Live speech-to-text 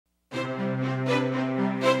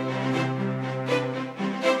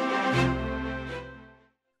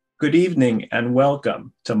Good evening and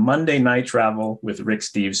welcome to Monday Night Travel with Rick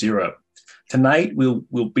Steves Europe. Tonight,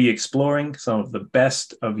 we'll be exploring some of the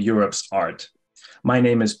best of Europe's art. My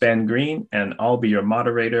name is Ben Green, and I'll be your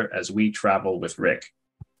moderator as we travel with Rick.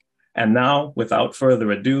 And now, without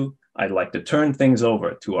further ado, I'd like to turn things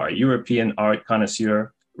over to our European art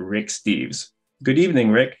connoisseur, Rick Steves. Good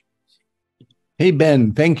evening, Rick. Hey,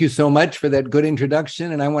 Ben, thank you so much for that good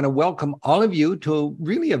introduction. And I want to welcome all of you to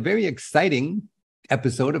really a very exciting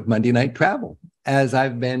episode of Monday Night Travel. As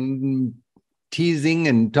I've been teasing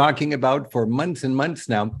and talking about for months and months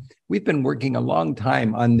now, we've been working a long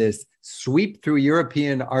time on this sweep through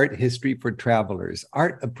European art history for travelers,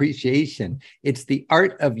 art appreciation. It's the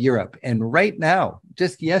art of Europe. And right now,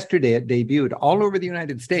 just yesterday, it debuted all over the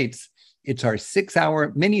United States. It's our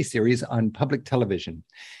 6-hour miniseries on public television.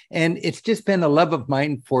 And it's just been a love of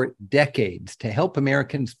mine for decades to help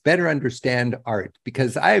Americans better understand art,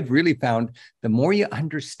 because I've really found the more you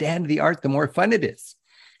understand the art, the more fun it is.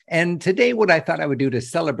 And today, what I thought I would do to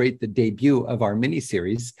celebrate the debut of our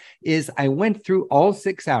miniseries is I went through all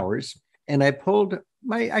 6 hours and I pulled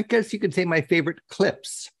I guess you could say my favorite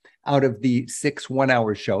clips out of the 6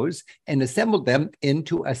 one-hour shows and assembled them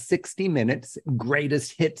into a 60 minutes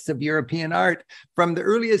greatest hits of European art, from the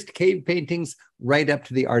earliest cave paintings right up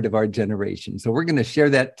to the art of our generation. So we're going to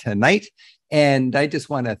share that tonight. And I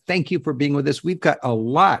just want to thank you for being with us. We've got a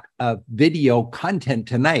lot of video content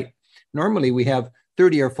tonight. Normally we have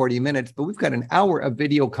 30 or 40 minutes, but we've got an hour of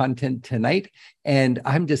video content tonight. And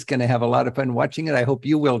I'm just going to have a lot of fun watching it. I hope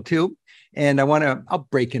you will too. And I'll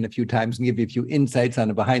break in a few times and give you a few insights on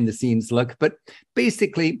a behind the scenes look. But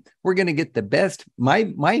basically, we're going to get the best,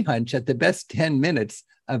 my hunch, at the best 10 minutes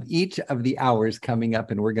of each of the hours coming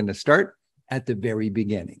up. And we're going to start at the very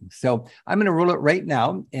beginning. So I'm going to roll it right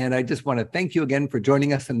now. And I just want to thank you again for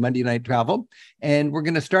joining us on Monday Night Travel. And we're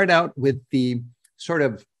going to start out with the sort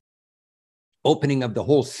of opening of the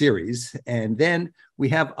whole series. And then we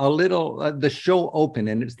have a little, the show open.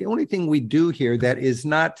 And it's the only thing we do here that is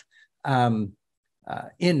not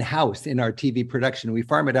in-house in our TV production. We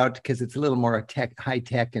farm it out because it's a little more high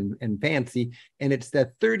tech and fancy. And it's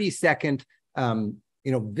the 30-second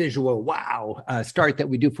visual wow start that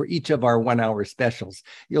we do for each of our 1-hour specials.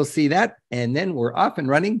 You'll see that. And then we're off and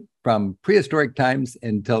running from prehistoric times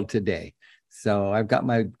until today. So I've got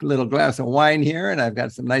my little glass of wine here and I've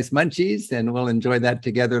got some nice munchies, and we'll enjoy that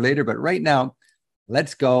together later. But right now,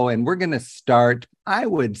 let's go. And we're going to start, I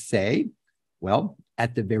would say, well,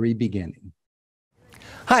 at the very beginning.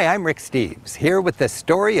 Hi, I'm Rick Steves, here with the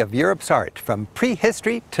story of Europe's art from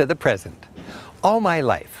prehistory to the present. All my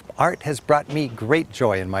life, art has brought me great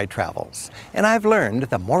joy in my travels, and I've learned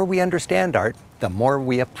the more we understand art, the more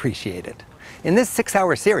we appreciate it. In this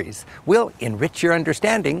 6-hour series, we'll enrich your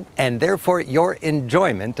understanding and therefore your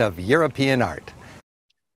enjoyment of European art.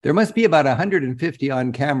 There must be about 150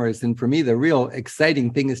 on cameras, and for me, the real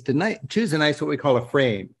exciting thing is to choose a nice, what we call a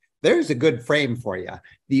frame. There's a good frame for you.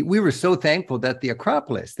 We were so thankful that the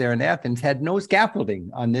Acropolis there in Athens had no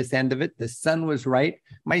scaffolding on this end of it. The sun was right.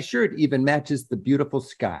 My shirt even matches the beautiful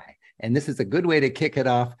sky. And this is a good way to kick it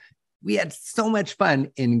off. We had so much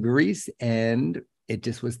fun in Greece, and it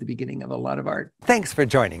just was the beginning of a lot of art. Thanks for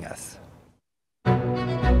joining us.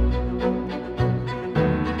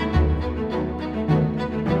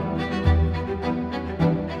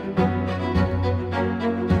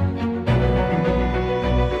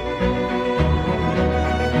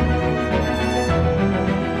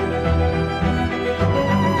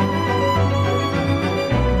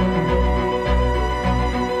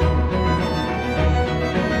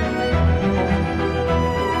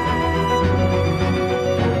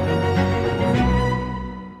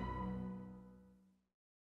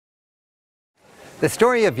 The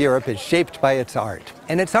story of Europe is shaped by its art,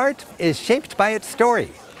 and its art is shaped by its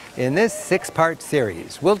story. In this 6-part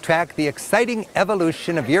series, we'll track the exciting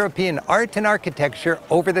evolution of European art and architecture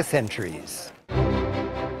over the centuries.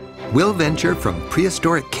 We'll venture from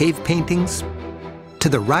prehistoric cave paintings to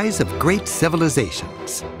the rise of great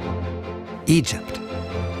civilizations: Egypt,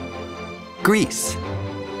 Greece,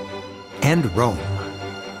 and Rome.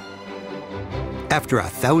 After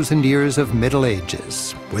 1,000 years of Middle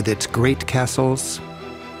Ages, with its great castles,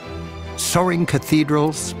 soaring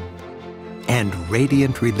cathedrals, and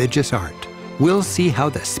radiant religious art, we'll see how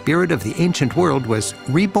the spirit of the ancient world was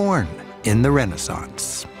reborn in the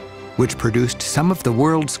Renaissance, which produced some of the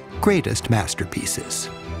world's greatest masterpieces.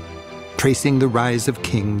 Tracing the rise of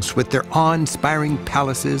kings with their awe-inspiring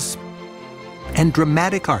palaces and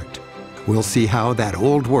dramatic art, we'll see how that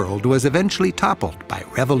old world was eventually toppled by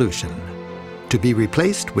revolution, to be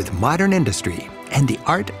replaced with modern industry and the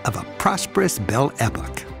art of a prosperous Belle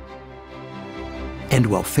Epoque. And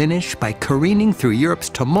we'll finish by careening through Europe's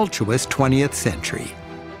tumultuous 20th century.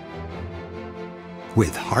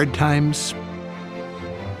 With hard times,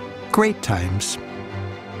 great times,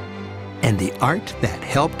 and the art that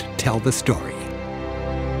helped tell the story.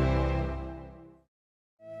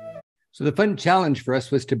 So the fun challenge for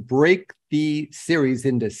us was to break the series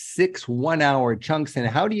into 6 one-hour chunks. And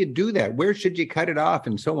how do you do that? Where should you cut it off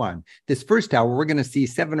and so on? This first hour, we're going to see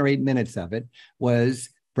 7 or 8 minutes of it, was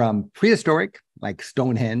from prehistoric, like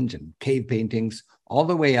Stonehenge and cave paintings, all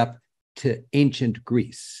the way up to ancient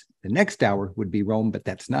Greece. The next hour would be Rome, but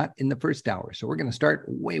that's not in the first hour. So we're going to start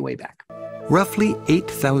way, way back. Roughly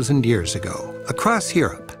 8,000 years ago, across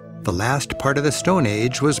Europe, the last part of the Stone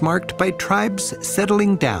Age was marked by tribes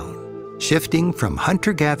settling down, shifting from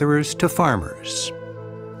hunter-gatherers to farmers.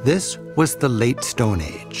 This was the Late Stone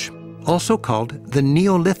Age, also called the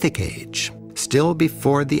Neolithic Age, still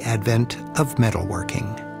before the advent of metalworking.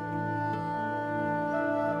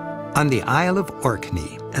 On the Isle of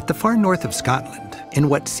Orkney, at the far north of Scotland, in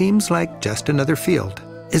what seems like just another field,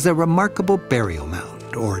 is a remarkable burial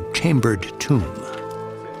mound, or chambered tomb.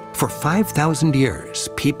 For 5,000 years,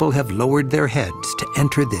 people have lowered their heads to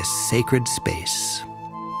enter this sacred space.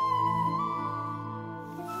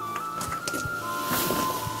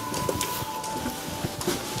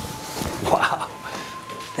 Wow,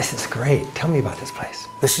 this is great. Tell me about this place.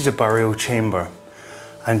 This is a burial chamber.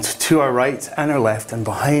 And to our right and our left and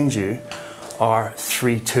behind you are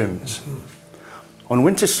 3 tombs. On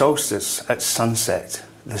winter solstice at sunset,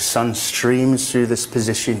 the sun streams through this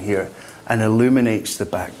position here and illuminates the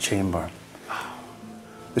back chamber.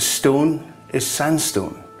 The stone is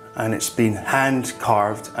sandstone, and it's been hand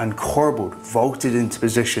carved and corbelled, vaulted into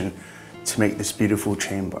position to make this beautiful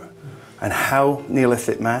chamber. And how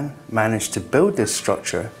Neolithic man managed to build this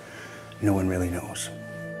structure, no one really knows.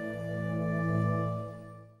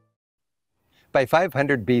 By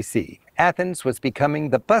 500 BC, Athens was becoming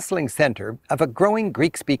the bustling center of a growing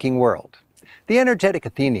Greek-speaking world. The energetic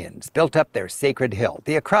Athenians built up their sacred hill,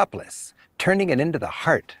 the Acropolis, turning it into the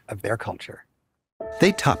heart of their culture.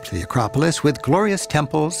 They topped the Acropolis with glorious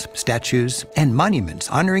temples, statues, and monuments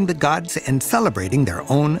honoring the gods and celebrating their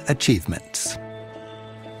own achievements.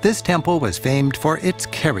 This temple was famed for its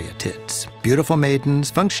caryatids, beautiful maidens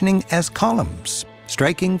functioning as columns,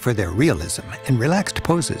 striking for their realism and relaxed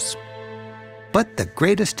poses. But the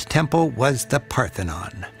greatest temple was the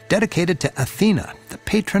Parthenon, dedicated to Athena, the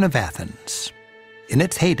patron of Athens. In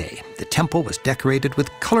its heyday, the temple was decorated with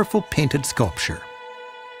colorful painted sculpture.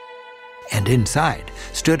 And inside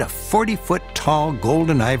stood a 40-foot-tall gold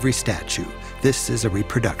and ivory statue. This is a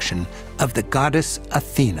reproduction of the goddess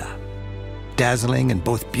Athena. Dazzling in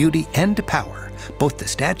both beauty and power, both the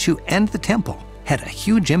statue and the temple had a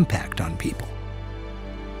huge impact on people.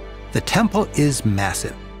 The temple is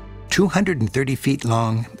massive, 230 feet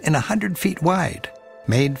long and 100 feet wide,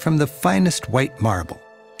 made from the finest white marble,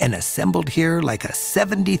 and assembled here like a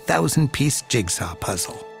 70,000-piece jigsaw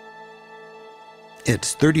puzzle.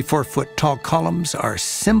 Its 34-foot-tall columns are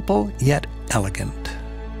simple yet elegant.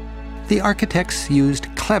 The architects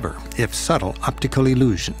used clever, if subtle, optical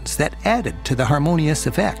illusions that added to the harmonious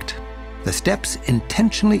effect. The steps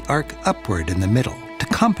intentionally arc upward in the middle to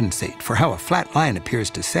compensate for how a flat line appears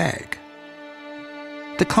to sag.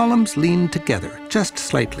 The columns lean together just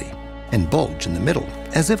slightly and bulge in the middle,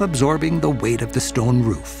 as if absorbing the weight of the stone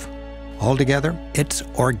roof. Altogether, it's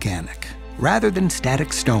organic. Rather than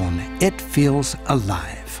static stone, it feels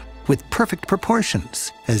alive, with perfect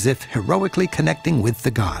proportions, as if heroically connecting with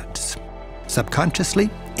the gods. Subconsciously,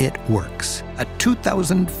 it works. A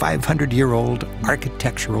 2,500-year-old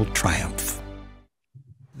architectural triumph.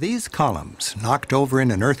 These columns, knocked over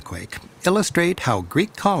in an earthquake, illustrate how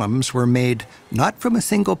Greek columns were made not from a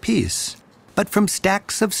single piece, but from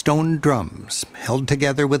stacks of stone drums, held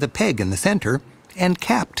together with a peg in the center and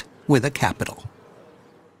capped with a capital.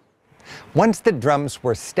 Once the drums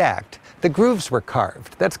were stacked, the grooves were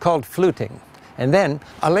carved. That's called fluting. And then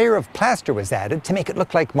a layer of plaster was added to make it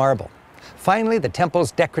look like marble. Finally, the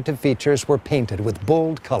temple's decorative features were painted with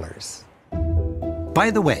bold colors. By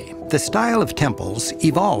the way, the style of temples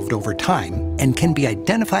evolved over time and can be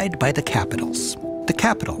identified by the capitals. The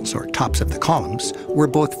capitals, or tops of the columns, were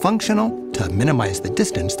both functional, to minimize the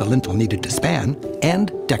distance the lintel needed to span,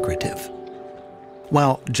 and decorative.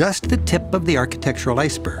 While just the tip of the architectural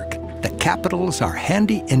iceberg, the capitals are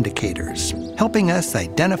handy indicators, helping us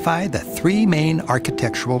identify the 3 main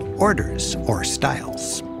architectural orders, or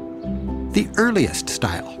styles. The earliest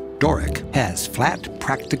style, Doric, has flat,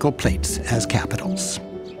 practical plates as capitals.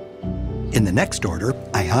 In the next order,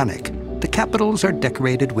 Ionic, the capitals are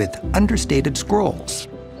decorated with understated scrolls.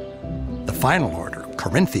 The final order,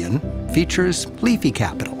 Corinthian, features leafy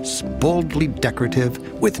capitals, boldly decorative,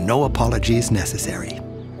 with no apologies necessary.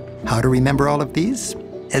 How to remember all of these?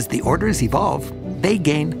 As the orders evolve, they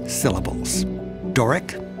gain syllables.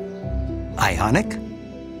 Doric, Ionic,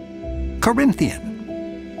 Corinthian.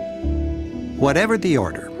 Whatever the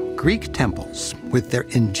order, Greek temples, with their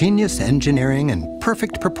ingenious engineering and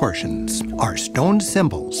perfect proportions, are stone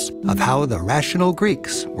symbols of how the rational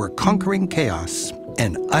Greeks were conquering chaos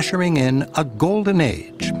and ushering in a golden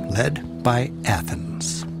age led by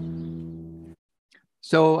Athens.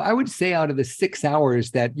 So I would say out of the 6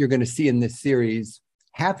 hours that you're going to see in this series,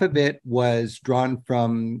 half of it was drawn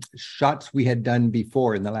from shots we had done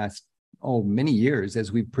before in the last, many years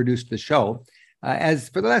as we produced the show. As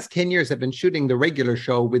for the last 10 years, I've been shooting the regular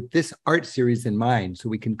show with this art series in mind, so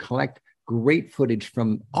we can collect great footage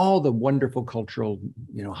from all the wonderful cultural,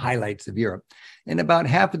 highlights of Europe. And about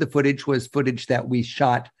half of the footage was footage that we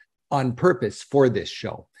shot on purpose for this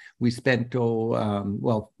show. We spent,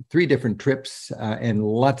 3 different trips and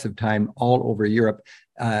lots of time all over Europe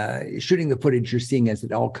shooting the footage you're seeing as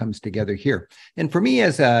it all comes together here. And for me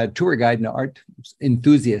as a tour guide and art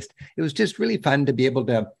enthusiast, it was just really fun to be able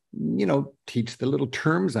to teach the little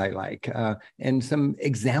terms I like and some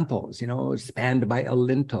examples, spanned by a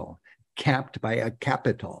lintel, capped by a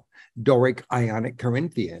capital, Doric, Ionic,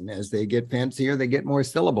 Corinthian. As they get fancier, they get more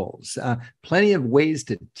syllables. Plenty of ways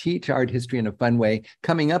to teach art history in a fun way.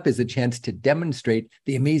 Coming up is a chance to demonstrate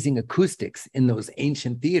the amazing acoustics in those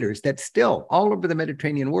ancient theaters that still, all over the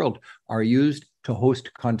Mediterranean world, are used to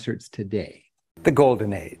host concerts today. The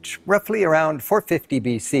Golden Age, roughly around 450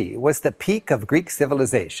 BC, was the peak of Greek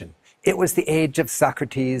civilization. It was the age of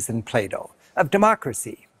Socrates and Plato, of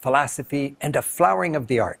democracy, philosophy, and a flowering of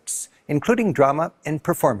the arts, including drama and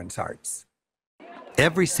performance arts.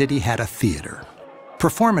 Every city had a theater.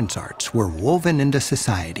 Performance arts were woven into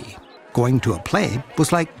society. Going to a play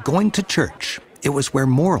was like going to church. It was where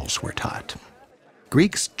morals were taught.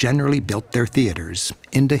 Greeks generally built their theaters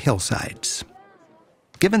into hillsides.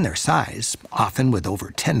 Given their size, often with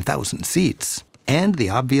over 10,000 seats, and the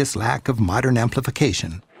obvious lack of modern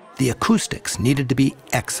amplification, the acoustics needed to be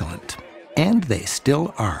excellent, and they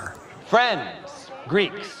still are. Friends,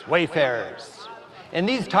 Greeks, wayfarers, in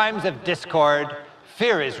these times of discord,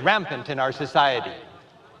 fear is rampant in our society.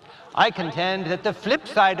 I contend that the flip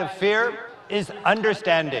side of fear is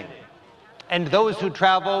understanding, and those who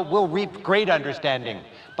travel will reap great understanding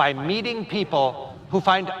by meeting people who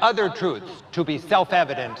find other truths to be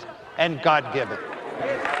self-evident and God-given.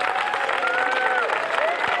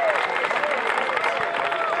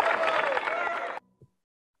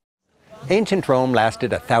 Ancient Rome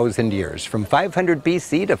lasted 1,000 years, from 500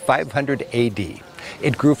 BC to 500 AD.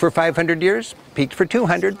 It grew for 500 years, peaked for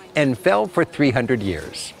 200, and fell for 300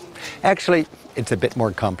 years. Actually, it's a bit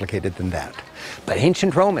more complicated than that. But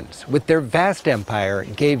ancient Romans, with their vast empire,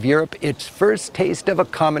 gave Europe its first taste of a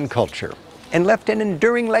common culture and left an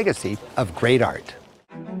enduring legacy of great art.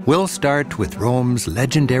 We'll start with Rome's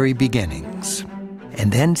legendary beginnings,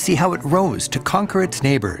 and then see how it rose to conquer its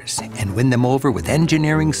neighbors and win them over with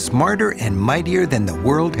engineering smarter and mightier than the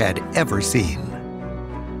world had ever seen.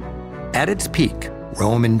 At its peak,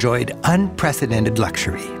 Rome enjoyed unprecedented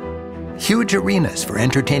luxury. Huge arenas for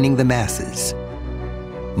entertaining the masses,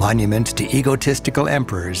 monuments to egotistical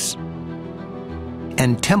emperors,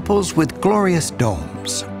 and temples with glorious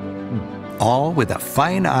domes, all with a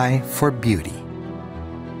fine eye for beauty.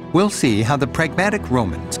 We'll see how the pragmatic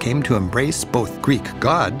Romans came to embrace both Greek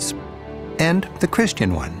gods and the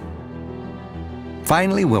Christian one.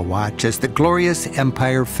 Finally, we'll watch as the glorious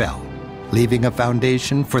empire fell, leaving a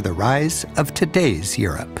foundation for the rise of today's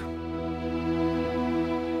Europe.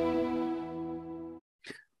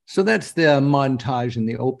 So that's the montage in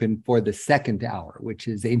the open for the second hour, which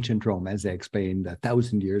is ancient Rome, as I explained,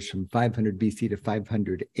 1,000 years from 500 BC to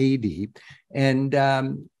 500 AD. And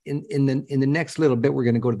in the next little bit, we're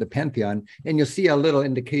going to go to the Pantheon, and you'll see a little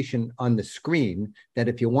indication on the screen that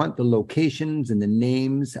if you want the locations and the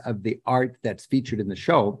names of the art that's featured in the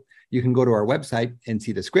show, you can go to our website and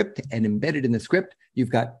see the script, and embedded in the script, you've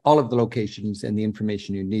got all of the locations and the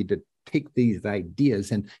information you need to take these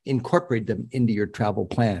ideas and incorporate them into your travel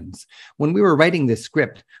plans. When we were writing this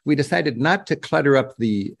script, we decided not to clutter up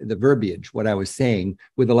the verbiage, what I was saying,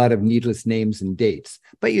 with a lot of needless names and dates.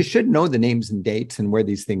 But you should know the names and dates and where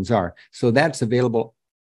these things are. So that's available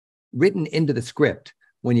written into the script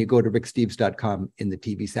when you go to ricksteves.com in the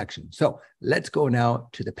TV section. So let's go now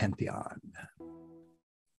to the Pantheon.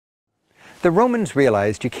 The Romans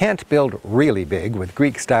realized you can't build really big with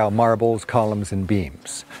Greek-style marbles, columns, and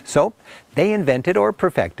beams. So they invented or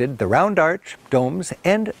perfected the round arch, domes,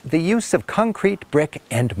 and the use of concrete, brick,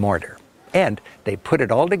 and mortar. And they put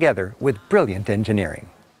it all together with brilliant engineering.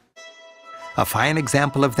 A fine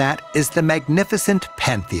example of that is the magnificent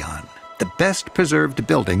Pantheon, the best preserved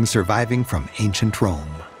building surviving from ancient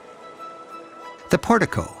Rome. The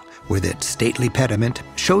portico, with its stately pediment,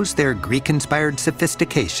 shows their Greek-inspired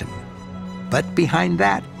sophistication. But behind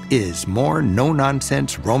that is more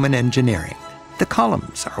no-nonsense Roman engineering. The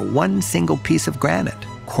columns are one single piece of granite,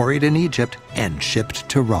 quarried in Egypt and shipped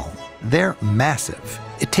to Rome. They're massive.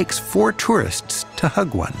 It takes 4 tourists to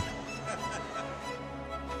hug one.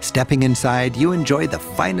 Stepping inside, you enjoy the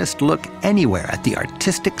finest look anywhere at the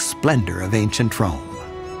artistic splendor of ancient Rome.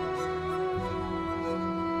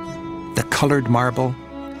 The colored marble,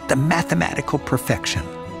 the mathematical perfection.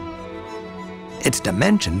 Its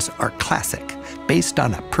dimensions are classic, based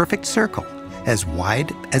on a perfect circle, as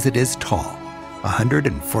wide as it is tall,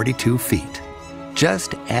 142 feet.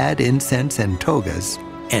 Just add incense and togas,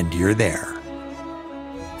 and you're there.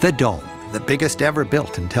 The dome, the biggest ever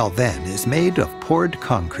built until then, is made of poured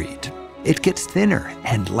concrete. It gets thinner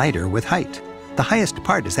and lighter with height. The highest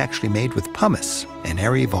part is actually made with pumice, an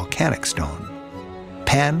airy volcanic stone.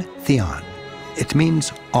 Pantheon. It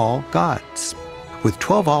means all gods. With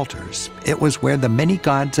 12 altars, it was where the many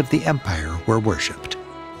gods of the empire were worshipped.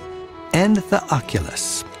 And the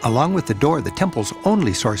oculus, along with the door, the temple's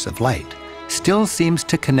only source of light, still seems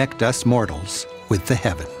to connect us mortals with the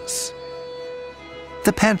heavens.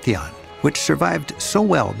 The Pantheon, which survived so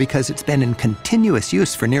well because it's been in continuous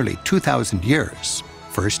use for nearly 2,000 years,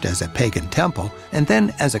 first as a pagan temple and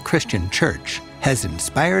then as a Christian church, has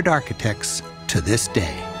inspired architects to this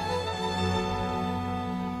day.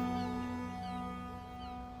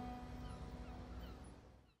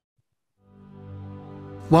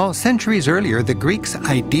 While centuries earlier the Greeks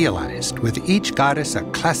idealized with each goddess a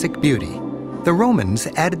classic beauty, the Romans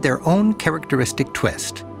added their own characteristic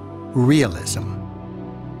twist, realism.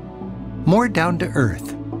 More down to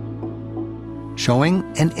earth, showing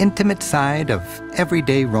an intimate side of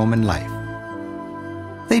everyday Roman life.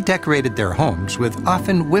 They decorated their homes with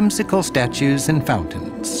often whimsical statues and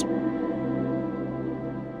fountains.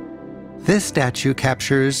 This statue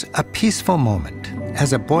captures a peaceful moment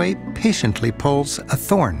as a boy patiently pulls a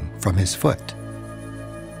thorn from his foot.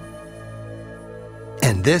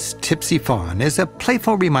 And this tipsy faun is a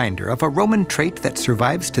playful reminder of a Roman trait that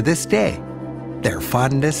survives to this day, their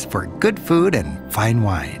fondness for good food and fine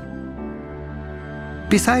wine.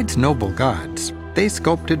 Besides noble gods, they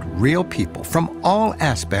sculpted real people from all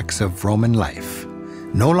aspects of Roman life,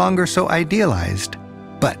 no longer so idealized,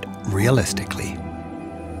 but realistically.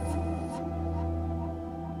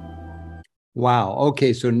 Wow.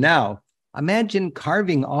 Okay, so now imagine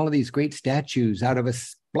carving all of these great statues out of a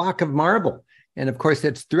block of marble. And of course,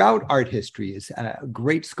 that's throughout art history.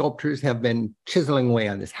 Great sculptors have been chiseling away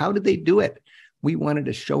on this. How did they do it? We wanted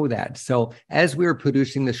to show that. So as we were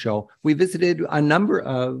producing the show, we visited a number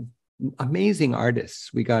of amazing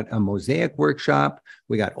artists. We got a mosaic workshop.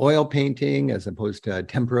 We got oil painting as opposed to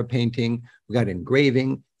tempera painting. We got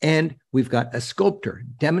engraving. And we've got a sculptor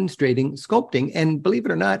demonstrating sculpting. And believe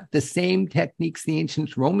it or not, the same techniques the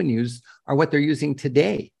ancient Roman used are what they're using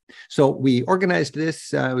today. So we organized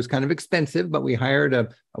this. It was kind of expensive, but we hired a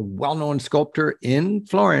well-known sculptor in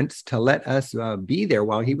Florence to let us be there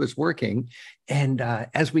while he was working. And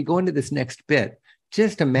as we go into this next bit,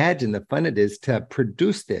 just imagine the fun it is to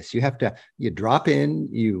produce this. You drop in,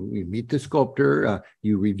 you meet the sculptor,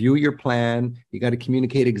 you review your plan, you got to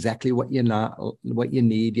communicate exactly what you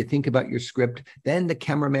need. You think about your script. Then the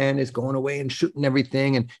cameraman is going away and shooting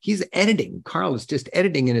everything, and he's editing. Carl is just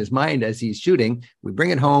editing in his mind as he's shooting. We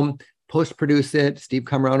bring it home, post-produce it. Steve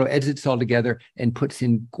Camarano edits it all together and puts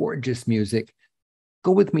in gorgeous music.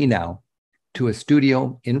 Go with me now to a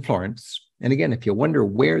studio in Florence. And again, if you wonder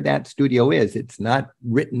where that studio is, it's not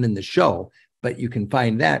written in the show, but you can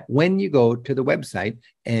find that when you go to the website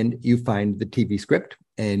and you find the TV script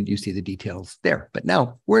and you see the details there. But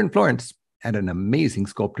now we're in Florence at an amazing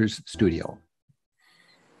sculptor's studio.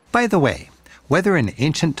 By the way, whether in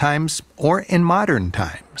ancient times or in modern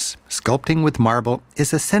times, sculpting with marble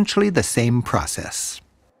is essentially the same process.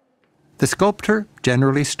 The sculptor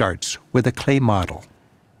generally starts with a clay model.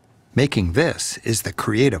 Making this is the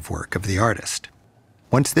creative work of the artist.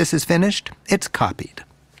 Once this is finished, it's copied.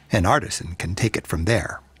 An artisan can take it from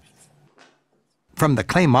there. From the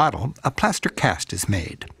clay model, a plaster cast is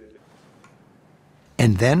made.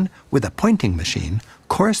 And then, with a pointing machine,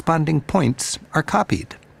 corresponding points are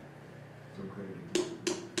copied.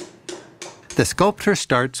 The sculptor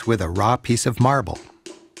starts with a raw piece of marble,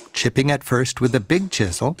 chipping at first with a big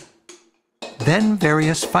chisel, then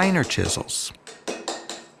various finer chisels,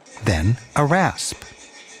 then a rasp.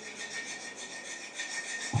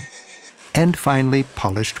 and finally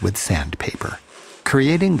polished with sandpaper,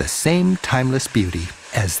 creating the same timeless beauty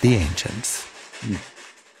as the ancients.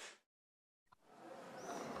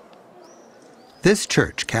 This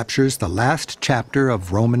church captures the last chapter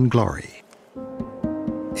of Roman glory.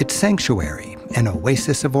 Its sanctuary, an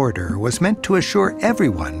oasis of order, was meant to assure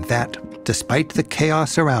everyone that, despite the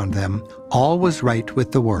chaos around them, all was right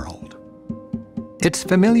with the world. Its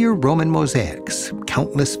familiar Roman mosaics,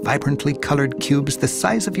 countless vibrantly colored cubes the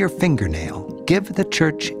size of your fingernail, give the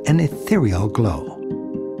church an ethereal glow.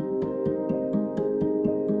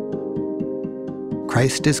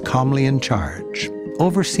 Christ is calmly in charge,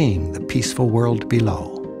 overseeing the peaceful world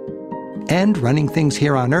below. And running things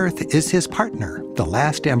here on earth is his partner, the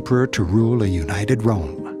last emperor to rule a united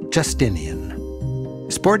Rome, Justinian.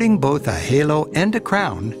 Sporting both a halo and a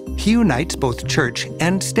crown, he unites both church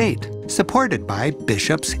and state, supported by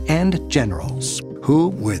bishops and generals, who,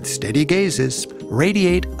 with steady gazes,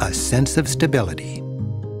 radiate a sense of stability.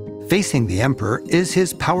 Facing the emperor is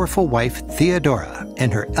his powerful wife Theodora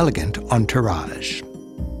and her elegant entourage.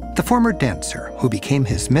 The former dancer, who became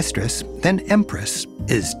his mistress, then empress,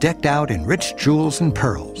 is decked out in rich jewels and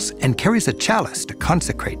pearls and carries a chalice to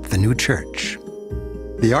consecrate the new church.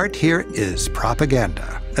 The art here is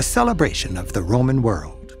propaganda, a celebration of the Roman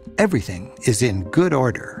world. Everything is in good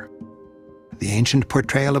order. The ancient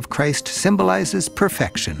portrayal of Christ symbolizes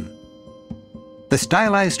perfection. The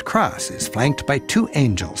stylized cross is flanked by two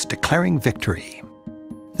angels declaring victory.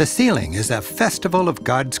 The ceiling is a festival of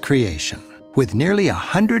God's creation, with nearly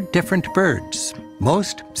 100 different birds,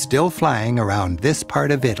 most still flying around this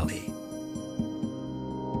part of Italy.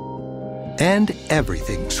 And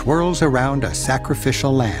everything swirls around a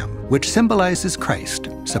sacrificial lamb, which symbolizes Christ,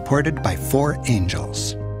 supported by 4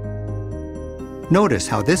 angels. Notice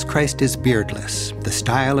how this Christ is beardless, the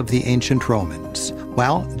style of the ancient Romans,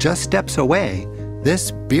 while just steps away,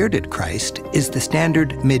 this bearded Christ is the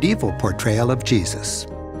standard medieval portrayal of Jesus.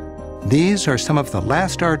 These are some of the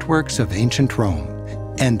last artworks of ancient Rome,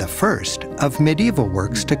 and the first of medieval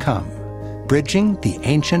works to come, bridging the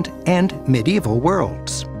ancient and medieval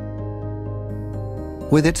worlds.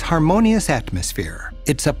 With its harmonious atmosphere,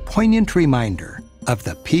 it's a poignant reminder of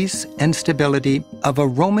the peace and stability of a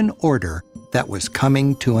Roman order that was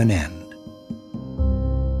coming to an end.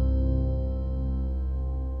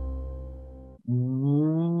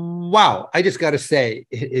 Wow, I just got to say,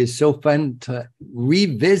 it is so fun to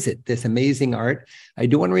revisit this amazing art. I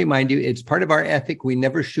do want to remind you, it's part of our ethic. We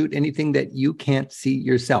never shoot anything that you can't see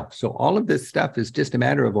yourself. So all of this stuff is just a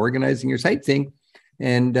matter of organizing your sightseeing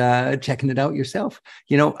and checking it out yourself.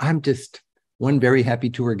 You know, I'm just one very happy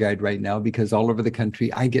tour guide right now because all over the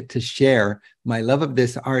country, I get to share my love of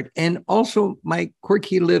this art and also my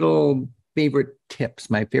quirky little favorite tips,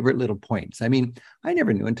 my favorite little points. I mean, I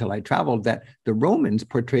never knew until I traveled that the Romans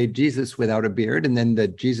portrayed Jesus without a beard, and then the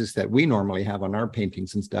Jesus that we normally have on our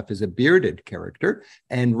paintings and stuff is a bearded character.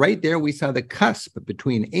 And right there, we saw the cusp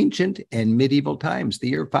between ancient and medieval times, the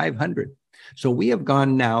year 500. So we have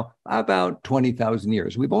gone now about 20,000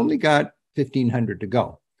 years. We've only got 1,500 to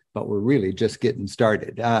go, but we're really just getting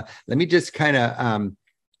started. Let me just kind of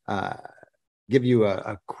give you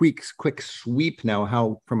a quick sweep now,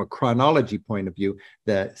 how from a chronology point of view,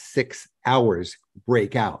 the 6 hours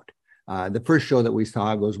break out. The first show that we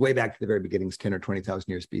saw goes way back to the very beginnings, 10 or 20,000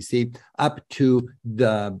 years BC, up to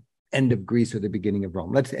the end of Greece or the beginning of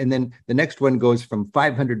Rome. And then the next one goes from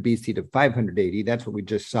 500 BC to 580. That's what we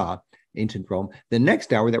just saw, ancient Rome. The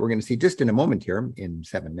next hour that we're going to see just in a moment here, in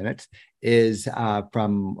 7 minutes, is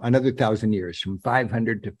from another 1,000 years, from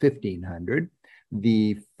 500 to 1,500.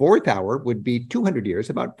 The fourth hour would be 200 years,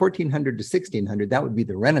 about 1,400 to 1,600. That would be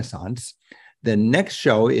the Renaissance. The next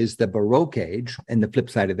show is the Baroque age, and the flip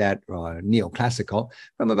side of that, neoclassical,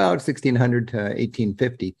 from about 1,600 to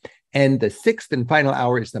 1850. And the sixth and final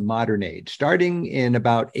hour is the modern age, starting in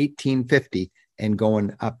about 1850 and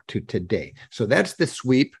going up to today. So that's the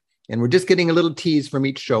sweep. And we're just getting a little tease from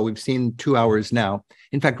each show. We've seen 2 hours now.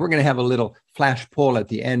 In fact, we're going to have a little flash poll at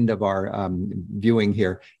the end of our viewing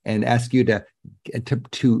here and ask you to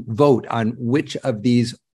vote on which of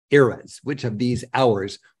these eras, which of these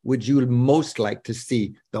hours would you most like to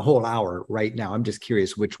see the whole hour right now. I'm just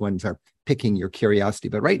curious which ones are piquing your curiosity.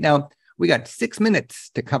 But right now, we got 6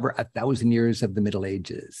 minutes to cover 1,000 years of the Middle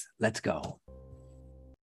Ages. Let's go.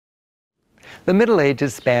 The Middle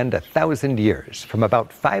Ages spanned 1,000 years, from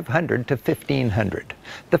about 500 to 1,500.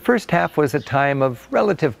 The first half was a time of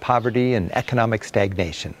relative poverty and economic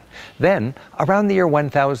stagnation. Then, around the year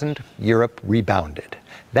 1000, Europe rebounded.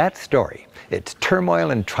 That story, its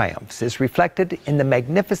turmoil and triumphs, is reflected in the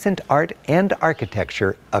magnificent art and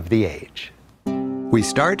architecture of the age. We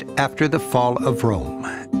start after the fall of Rome,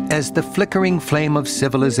 as the flickering flame of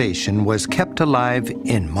civilization was kept alive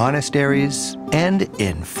in monasteries and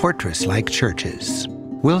in fortress-like churches.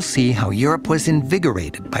 We'll see how Europe was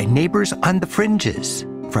invigorated by neighbors on the fringes,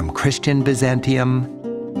 from Christian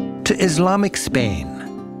Byzantium to Islamic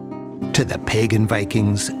Spain to the pagan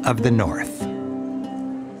Vikings of the north.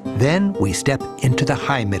 Then we step into the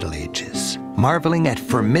High Middle Ages, marveling at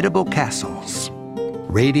formidable castles,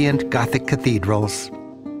 radiant Gothic cathedrals,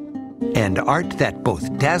 and art that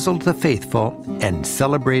both dazzled the faithful and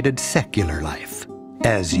celebrated secular life,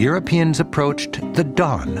 as Europeans approached the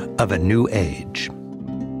dawn of a new age.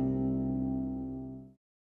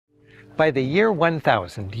 By the year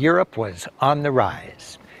 1000, Europe was on the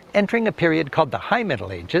rise. Entering a period called the High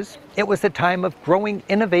Middle Ages, it was a time of growing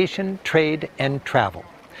innovation, trade, and travel.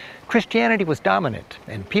 Christianity was dominant,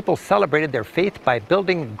 and people celebrated their faith by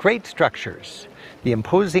building great structures. The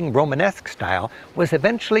imposing Romanesque style was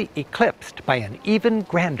eventually eclipsed by an even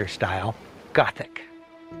grander style, Gothic.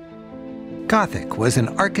 Gothic was an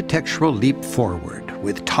architectural leap forward,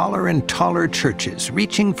 with taller and taller churches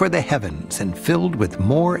reaching for the heavens and filled with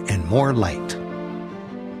more and more light.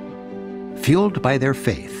 Fueled by their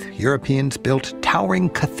faith, Europeans built towering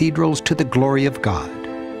cathedrals to the glory of God.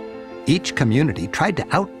 Each community tried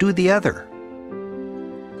to outdo the other,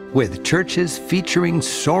 with churches featuring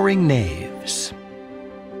soaring naves,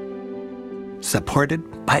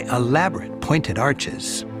 supported by elaborate pointed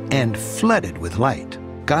arches and flooded with light.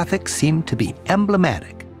 Gothic seemed to be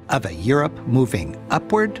emblematic of a Europe moving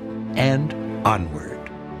upward and onward.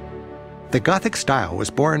 The Gothic style was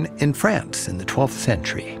born in France in the 12th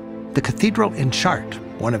century. The cathedral in Chartres,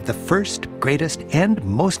 one of the first, greatest, and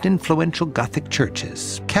most influential Gothic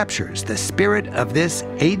churches, captures the spirit of this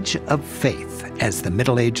age of faith, as the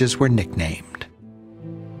Middle Ages were nicknamed.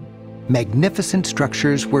 Magnificent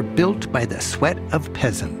structures were built by the sweat of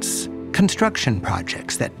peasants, construction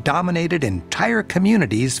projects that dominated entire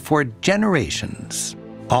communities for generations,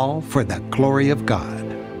 all for the glory of God.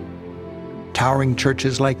 Towering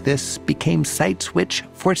churches like this became sites which,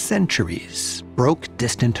 for centuries, broke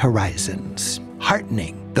distant horizons,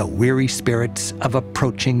 heartening the weary spirits of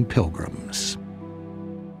approaching pilgrims.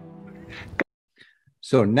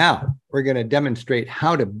 So now we're going to demonstrate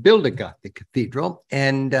how to build a Gothic cathedral.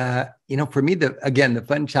 And, for me, the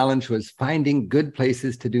fun challenge was finding good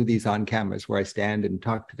places to do these on cameras where I stand and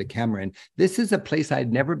talk to the camera. And this is a place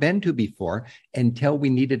I'd never been to before until we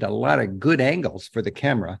needed a lot of good angles for the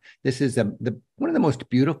camera. This is one of the most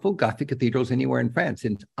beautiful Gothic cathedrals anywhere in France.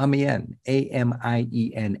 It's Amiens,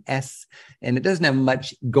 Amiens. And it doesn't have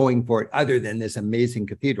much going for it other than this amazing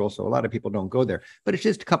cathedral. So a lot of people don't go there. But it's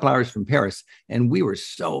just a couple hours from Paris. And we were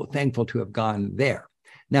so thankful to have gone there.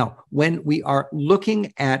 Now, when we are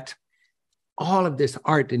looking at all of this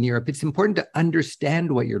art in Europe, it's important to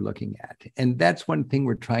understand what you're looking at. And that's one thing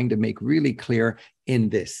we're trying to make really clear in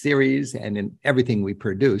this series and in everything we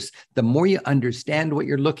produce. The more you understand what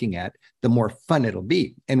you're looking at, the more fun it'll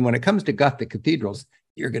be. And when it comes to Gothic cathedrals,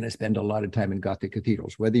 you're going to spend a lot of time in Gothic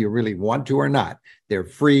cathedrals, whether you really want to or not. They're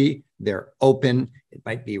free, they're open, it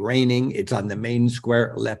might be raining, it's on the main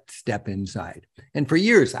square, let's step inside. And for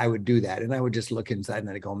years, I would do that. And I would just look inside and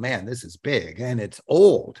I'd go, man, this is big and it's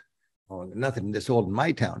old. Oh, nothing this old in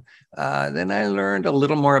my town. Then I learned a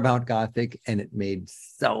little more about Gothic, and it made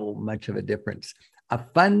so much of a difference. A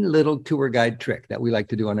fun little tour guide trick that we like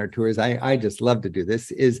to do on our tours, I just love to do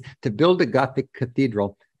this, is to build a Gothic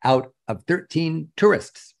cathedral out of 13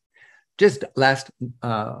 tourists. Just last,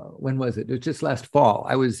 when was it? It was just last fall.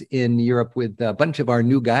 I was in Europe with a bunch of our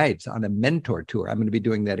new guides on a mentor tour. I'm going to be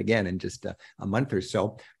doing that again in just a month or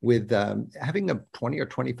so, with having 20 or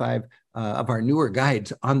 25 of our newer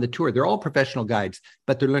guides on the tour. They're all professional guides,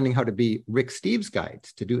 but they're learning how to be Rick Steves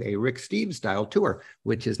guides, to do a Rick Steves style tour,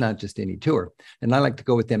 which is not just any tour. And I like to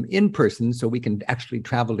go with them in person so we can actually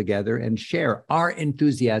travel together and share our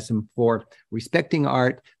enthusiasm for respecting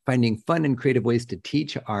art, finding fun and creative ways to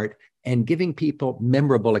teach art, and giving people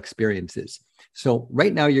memorable experiences. So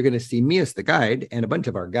right now you're going to see me as the guide and a bunch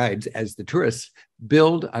of our guides as the tourists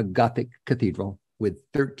build a Gothic cathedral with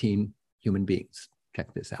 13 human beings.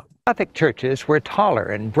 Check this out. Gothic churches were taller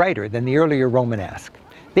and brighter than the earlier Romanesque.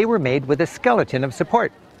 They were made with a skeleton of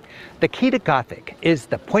support. The key to Gothic is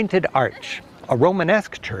the pointed arch. A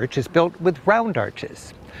Romanesque church is built with round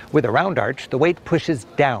arches. With a round arch, the weight pushes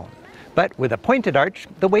down. But with a pointed arch,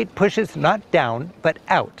 the weight pushes not down, but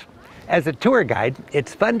out. As a tour guide,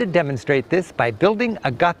 it's fun to demonstrate this by building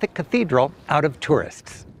a Gothic cathedral out of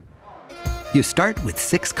tourists. You start with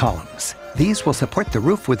 6 columns. These will support the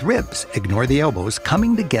roof with ribs. Ignore the elbows,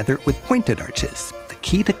 coming together with pointed arches. The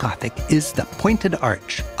key to Gothic is the pointed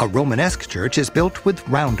arch. A Romanesque church is built with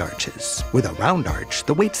round arches. With a round arch,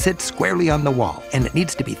 the weight sits squarely on the wall, and it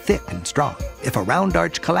needs to be thick and strong. If a round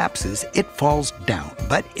arch collapses, it falls down.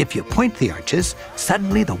 But if you point the arches,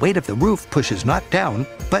 suddenly the weight of the roof pushes not down,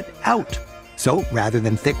 but out. So rather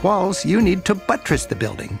than thick walls, you need to buttress the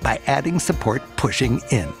building by adding support pushing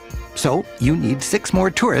in. So you need 6 more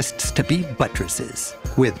tourists to be buttresses.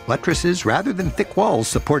 With buttresses rather than thick walls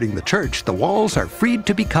supporting the church, the walls are freed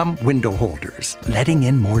to become window holders, letting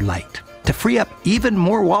in more light. To free up even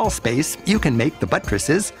more wall space, you can make the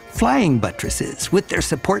buttresses flying buttresses, with their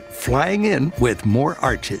support flying in with more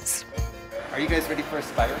arches. Are you guys ready for a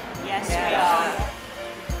spire? Yes, we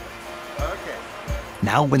are. Okay.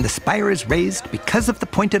 Now when the spire is raised, because of the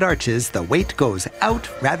pointed arches, the weight goes out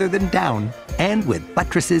rather than down. And with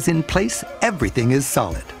buttresses in place, everything is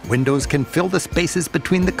solid. Windows can fill the spaces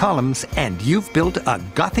between the columns, and you've built a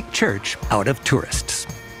Gothic church out of tourists.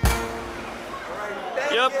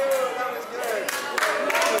 Yep.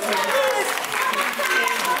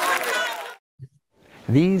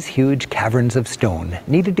 These huge caverns of stone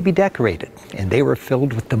needed to be decorated, and they were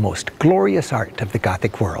filled with the most glorious art of the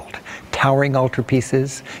Gothic world. Towering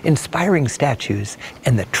altarpieces, inspiring statues,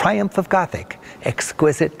 and the triumph of Gothic,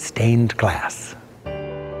 exquisite stained glass.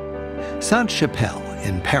 Sainte-Chapelle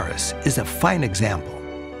in Paris is a fine example.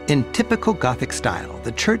 In typical Gothic style,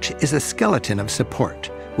 the church is a skeleton of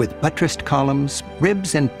support, with buttressed columns,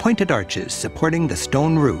 ribs, and pointed arches supporting the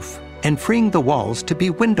stone roof and freeing the walls to be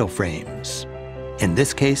window frames. In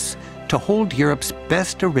this case, to hold Europe's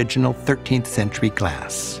best original 13th century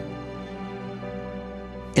glass.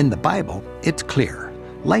 In the Bible, it's clear,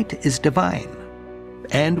 light is divine.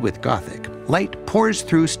 And with Gothic, light pours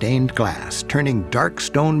through stained glass, turning dark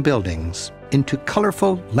stone buildings into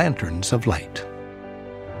colorful lanterns of light.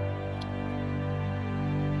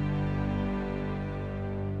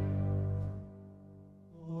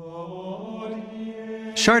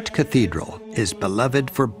 Chartres Cathedral is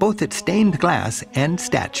beloved for both its stained glass and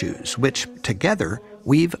statues, which, together,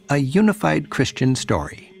 weave a unified Christian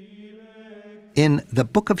story. In the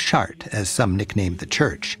Book of Chartres, as some nickname the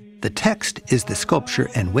church, the text is the sculpture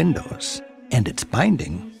and windows, and its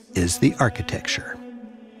binding is the architecture.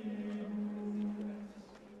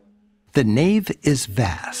 The nave is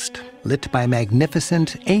vast, lit by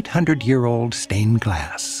magnificent 800-year-old stained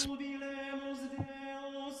glass.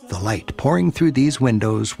 The light pouring through these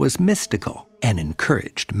windows was mystical and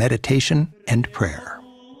encouraged meditation and prayer.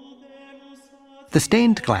 The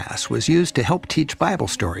stained glass was used to help teach Bible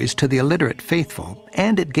stories to the illiterate faithful,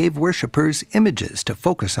 and it gave worshipers images to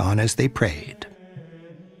focus on as they prayed.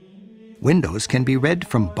 Windows can be read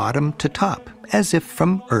from bottom to top, as if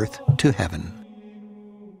from earth to heaven.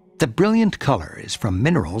 The brilliant color is from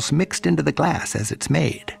minerals mixed into the glass as it's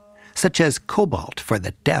made, such as cobalt for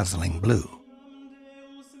the dazzling blue.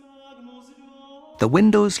 The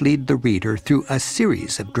windows lead the reader through a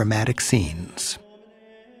series of dramatic scenes.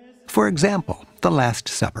 For example, the Last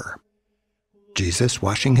Supper, Jesus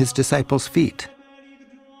washing his disciples' feet,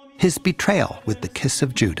 his betrayal with the kiss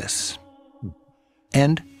of Judas,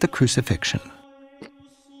 and the crucifixion.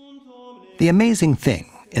 The amazing thing,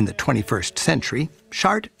 in the 21st century,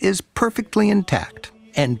 Chartres is perfectly intact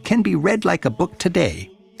and can be read like a book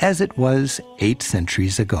today as it was 8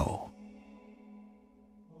 centuries ago.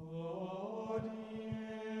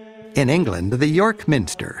 In England, the York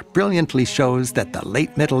Minster brilliantly shows that the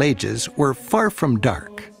late Middle Ages were far from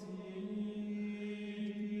dark.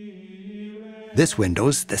 This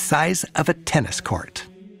window's the size of a tennis court.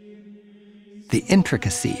 The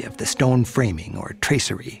intricacy of the stone framing or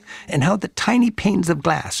tracery and how the tiny panes of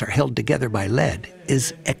glass are held together by lead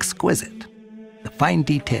is exquisite. The fine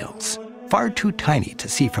details, far too tiny to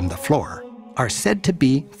see from the floor, are said to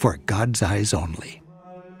be for God's eyes only.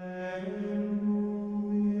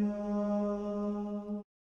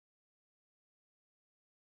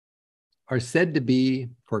 Are said to be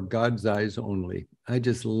for God's eyes only. I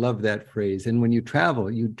just love that phrase. And when you travel,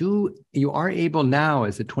 you are able now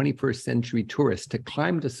as a 21st century tourist to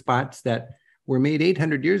climb to spots that were made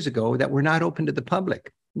 800 years ago that were not open to the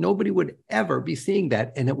public. Nobody would ever be seeing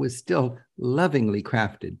that. And it was still lovingly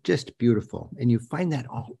crafted, just beautiful. And you find that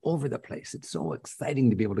all over the place. It's so exciting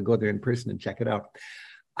to be able to go there in person and check it out.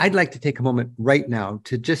 I'd like to take a moment right now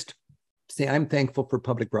to just say I'm thankful for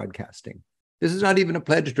public broadcasting. This is not even a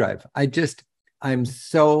pledge drive. I'm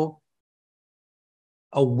so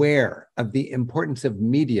aware of the importance of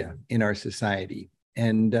media in our society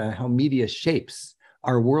and how media shapes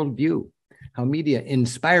our worldview, how media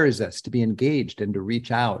inspires us to be engaged and to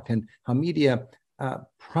reach out, and how media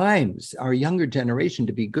primes our younger generation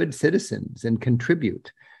to be good citizens and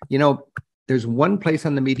contribute. You know, There's one place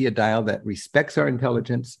on the media dial that respects our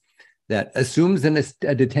intelligence, that assumes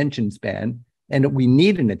a detention span, and we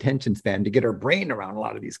need an attention span to get our brain around a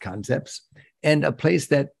lot of these concepts, and a place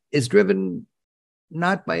that is driven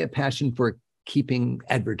not by a passion for keeping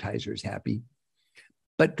advertisers happy,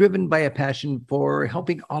 but driven by a passion for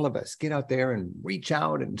helping all of us get out there and reach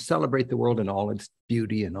out and celebrate the world in all its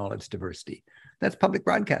beauty and all its diversity. That's public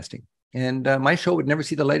broadcasting. And my show would never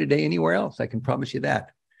see the light of day anywhere else. I can promise you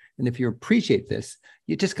that. And if you appreciate this,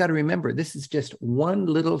 you just got to remember, this is just one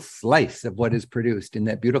little slice of what is produced in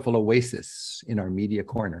that beautiful oasis in our media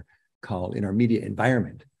corner, in our media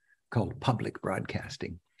environment, called public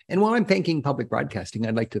broadcasting. And while I'm thanking public broadcasting,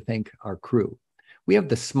 I'd like to thank our crew. We have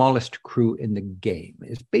the smallest crew in the game.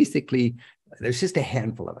 It's basically, there's just a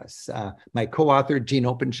handful of us. My co-author, Gene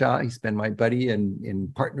Openshaw, he's been my buddy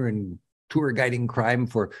and partner in tour guiding crime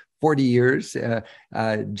for 40 years.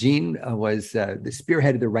 Gene was the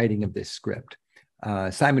spearhead of the writing of this script.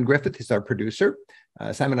 Simon Griffith is our producer.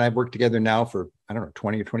 Simon and I have worked together now for,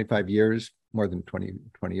 20 or 25 years, more than 20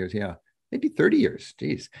 years, yeah. Maybe 30 years,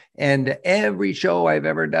 geez. And every show I've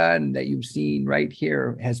ever done that you've seen right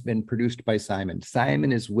here has been produced by Simon.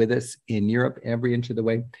 Simon is with us in Europe every inch of the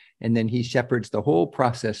way, and then he shepherds the whole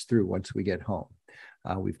process through once we get home.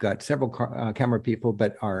 We've got several camera people,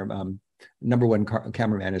 but our number one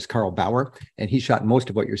cameraman is Carl Bauer, and he shot most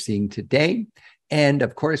of what you're seeing today. And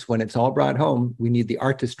of course, when it's all brought home, we need the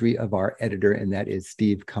artistry of our editor, and that is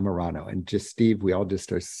Steve Camarano. And just Steve, we all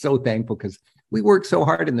just are so thankful because we work so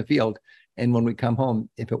hard in the field. And when we come home,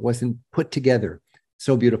 if it wasn't put together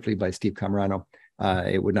so beautifully by Steve Camarano,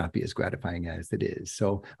 it would not be as gratifying as it is.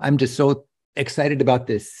 So I'm just so excited about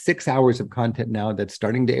this 6 hours of content now that's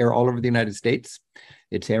starting to air all over the United States.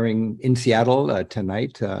 It's airing in Seattle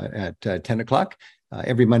tonight at 10 o'clock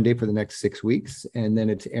every Monday for the next 6 weeks. And then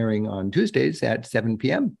it's airing on Tuesdays at 7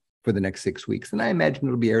 p.m. for the next 6 weeks. And I imagine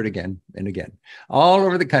it'll be aired again and again. All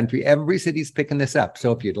over the country, every city's picking this up.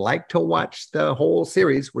 So if you'd like to watch the whole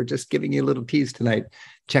series, we're just giving you a little tease tonight.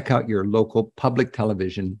 Check out your local public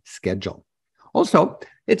television schedule. Also,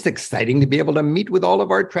 it's exciting to be able to meet with all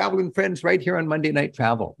of our traveling friends right here on Monday Night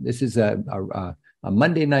Travel. This is a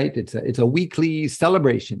Monday night. It's a weekly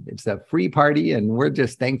celebration. It's a free party, and we're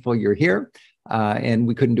just thankful you're here. And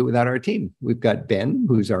we couldn't do it without our team. We've got Ben,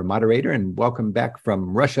 who's our moderator, and welcome back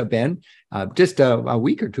from Russia, Ben. Just a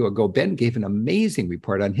week or two ago, Ben gave an amazing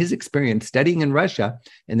report on his experience studying in Russia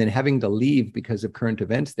and then having to leave because of current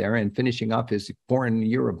events there and finishing off his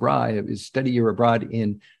study year abroad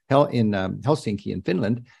in Helsinki in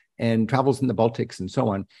Finland, and travels in the Baltics and so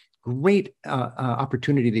on. Great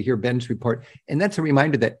opportunity to hear Ben's report. And that's a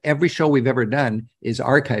reminder that every show we've ever done is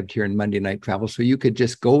archived here in Monday Night Travel. So you could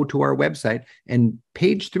just go to our website and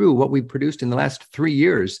page through what we've produced in the last 3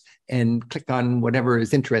 years and click on whatever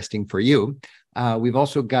is interesting for you. We've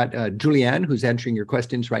also got Julianne, who's answering your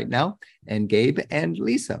questions right now, and Gabe and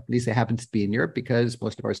Lisa. Lisa happens to be in Europe because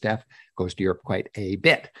most of our staff goes to Europe quite a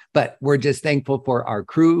bit. But we're just thankful for our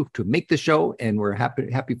crew to make the show, and we're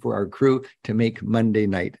happy for our crew to make Monday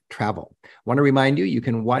Night Travel. I want to remind you, you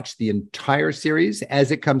can watch the entire series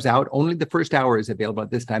as it comes out. Only the first hour is available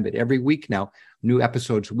at this time, but every week now, new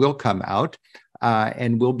episodes will come out.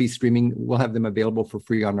 And we'll be streaming. We'll have them available for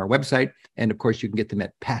free on our website. And of course, you can get them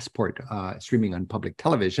at Passport streaming on public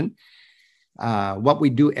television. What we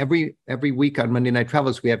do every week on Monday Night Travel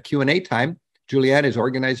is we have Q&A time. Julianne is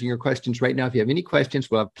organizing your questions right now. If you have any questions,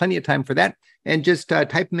 we'll have plenty of time for that. And just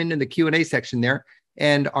type them in the Q&A section there.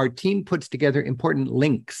 And our team puts together important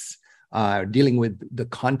links dealing with the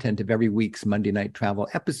content of every week's Monday Night Travel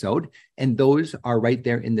episode. And those are right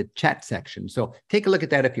there in the chat section. So take a look at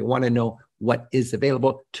that if you want to know what is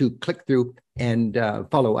available to click through and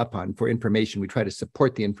follow up on for information. We try to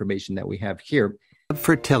support the information that we have here.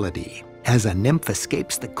 Fertility. As a nymph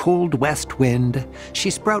escapes the cold west wind, she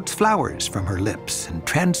sprouts flowers from her lips and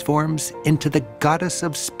transforms into the goddess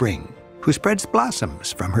of spring, who spreads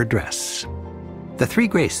blossoms from her dress. The three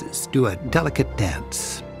graces do a delicate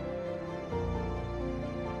dance,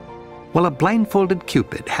 while a blindfolded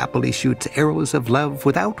Cupid happily shoots arrows of love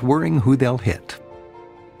without worrying who they'll hit.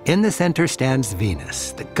 In the center stands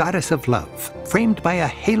Venus, the goddess of love, framed by a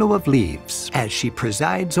halo of leaves, as she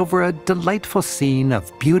presides over a delightful scene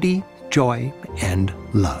of beauty, joy, and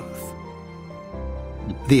love.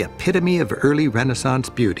 The epitome of early Renaissance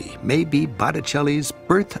beauty may be Botticelli's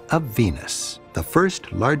Birth of Venus, the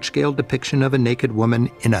first large-scale depiction of a naked woman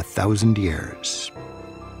in 1,000 years.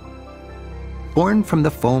 Born from the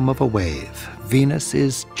foam of a wave, Venus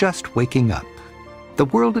is just waking up. The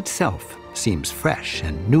world itself seems fresh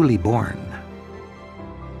and newly born.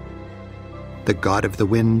 The god of the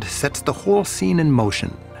wind sets the whole scene in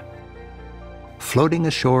motion. Floating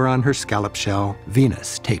ashore on her scallop shell,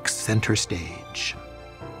 Venus takes center stage.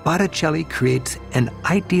 Botticelli creates an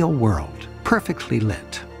ideal world, perfectly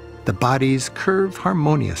lit. The bodies curve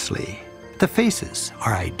harmoniously. The faces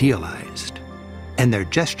are idealized, and their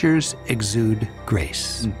gestures exude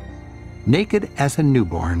grace. Naked as a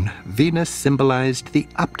newborn, Venus symbolized the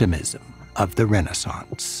optimism of the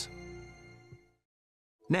Renaissance.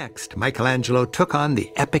 Next, Michelangelo took on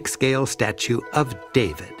the epic-scale statue of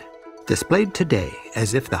David, displayed today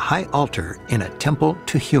as if the high altar in a temple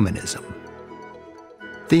to humanism.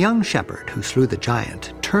 The young shepherd who slew the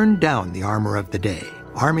giant turned down the armor of the day,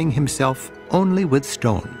 arming himself only with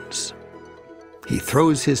stones. He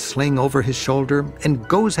throws his sling over his shoulder and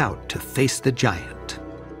goes out to face the giant.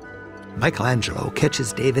 Michelangelo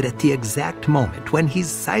catches David at the exact moment when he's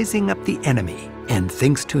sizing up the enemy and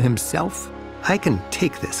thinks to himself, "I can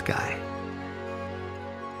take this guy."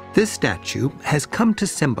 This statue has come to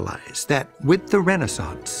symbolize that with the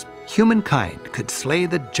Renaissance, humankind could slay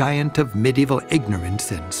the giant of medieval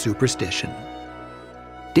ignorance and superstition.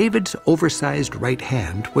 David's oversized right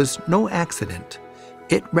hand was no accident.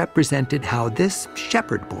 It represented how this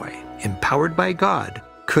shepherd boy, empowered by God,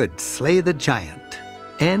 could slay the giant,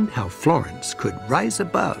 and how Florence could rise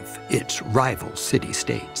above its rival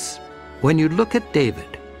city-states. When you look at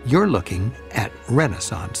David, you're looking at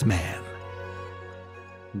Renaissance man.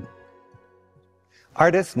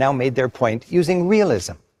 Artists now made their point using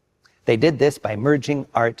realism. They did this by merging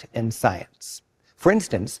art and science. For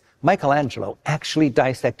instance, Michelangelo actually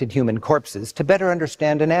dissected human corpses to better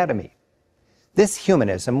understand anatomy. This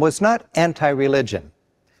humanism was not anti-religion.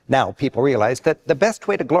 Now people realized that the best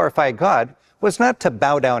way to glorify God was not to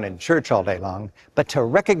bow down in church all day long, but to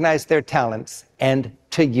recognize their talents and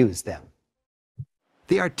to use them.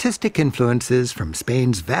 The artistic influences from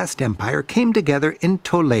Spain's vast empire came together in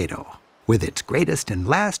Toledo with its greatest and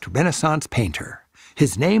last Renaissance painter.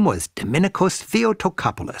 His name was Dominicus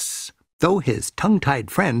Theotokopoulos, though his tongue-tied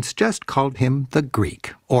friends just called him the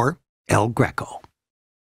Greek, or El Greco.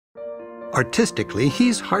 Artistically,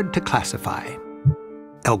 he's hard to classify.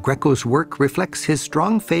 El Greco's work reflects his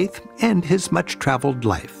strong faith and his much-traveled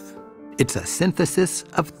life. It's a synthesis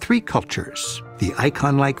of three cultures: the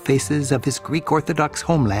icon-like faces of his Greek Orthodox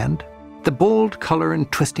homeland, the bold color and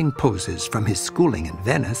twisting poses from his schooling in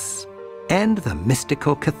Venice, and the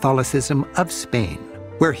mystical Catholicism of Spain,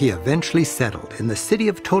 where he eventually settled in the city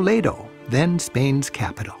of Toledo, then Spain's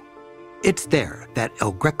capital. It's there that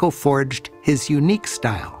El Greco forged his unique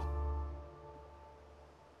style.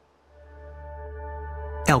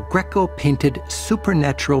 El Greco painted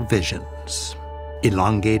supernatural visions,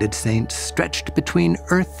 elongated saints stretched between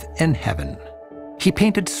earth and heaven. He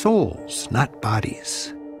painted souls, not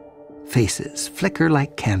bodies. Faces flicker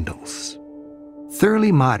like candles.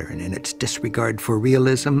 Thoroughly modern in its disregard for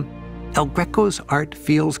realism, El Greco's art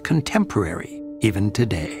feels contemporary even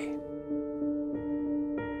today.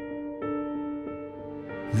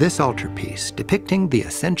 This altarpiece, depicting the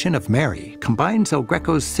Ascension of Mary, combines El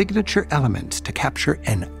Greco's signature elements to capture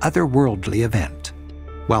an otherworldly event.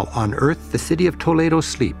 While on earth the city of Toledo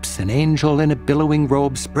sleeps, an angel in a billowing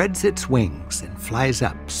robe spreads its wings and flies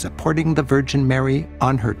up, supporting the Virgin Mary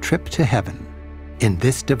on her trip to heaven. In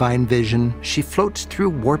this divine vision, she floats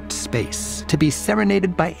through warped space to be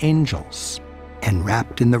serenaded by angels and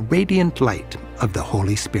wrapped in the radiant light of the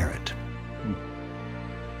Holy Spirit.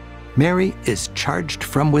 Mary is charged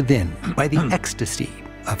from within by the ecstasy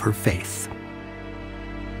of her faith.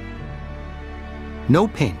 No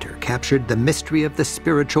painter captured the mystery of the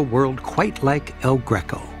spiritual world quite like El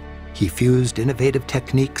Greco. He fused innovative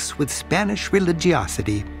techniques with Spanish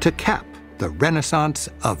religiosity to cap the Renaissance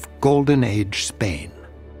of Golden Age Spain.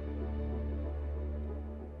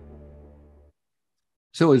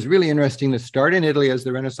 So it was really interesting to start in Italy as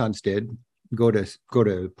the Renaissance did, go to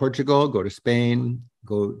Portugal, go to Spain,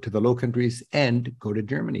 go to the Low Countries, and go to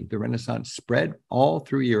Germany. The Renaissance spread all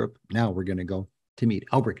through Europe. Now we're going to go to meet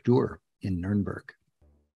Albrecht Dürer in Nuremberg.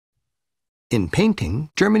 In painting,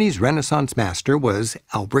 Germany's Renaissance master was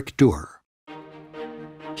Albrecht Dürer.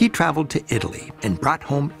 He traveled to Italy and brought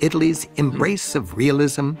home Italy's embrace of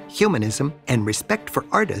realism, humanism, and respect for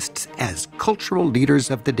artists as cultural leaders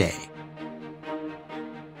of the day.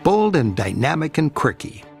 Bold and dynamic and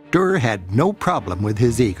quirky, Dürer had no problem with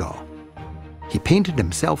his ego. He painted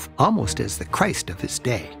himself almost as the Christ of his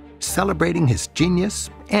day, celebrating his genius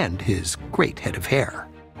and his great head of hair.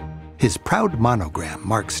 His proud monogram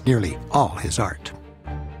marks nearly all his art.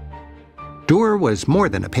 Dürer was more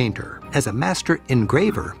than a painter. As a master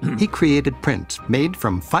engraver, he created prints made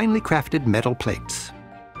from finely crafted metal plates.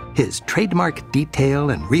 His trademark detail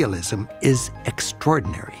and realism is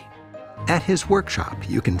extraordinary. At his workshop,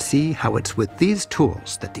 you can see how it's with these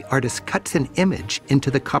tools that the artist cuts an image into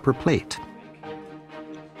the copper plate.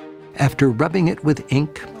 After rubbing it with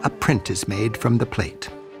ink, a print is made from the plate.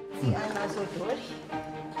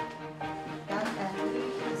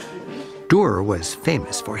 Dürer was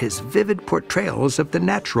famous for his vivid portrayals of the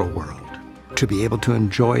natural world. To be able to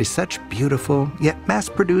enjoy such beautiful yet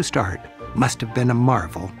mass-produced art must have been a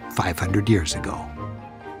marvel 500 years ago.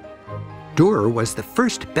 Dürer was the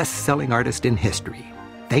first best-selling artist in history.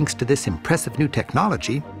 Thanks to this impressive new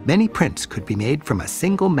technology, many prints could be made from a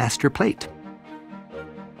single master plate.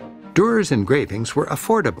 Dürer's engravings were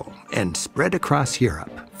affordable and spread across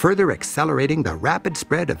Europe, further accelerating the rapid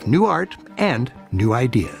spread of new art and new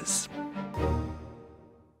ideas.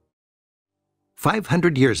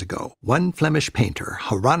 500 years ago, one Flemish painter,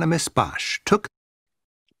 Hieronymus Bosch, took...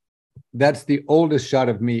 That's the oldest shot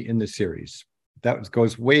of me in the series. That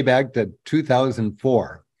goes way back to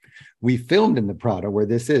 2004. We filmed in the Prado, where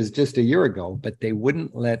this is, just a year ago, but they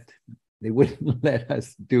wouldn't let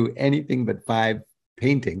us do anything but 5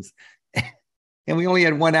 paintings. And we only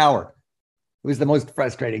had 1 hour. It was the most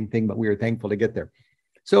frustrating thing, but we were thankful to get there.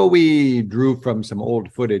 So we drew from some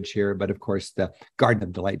old footage here, but of course the Garden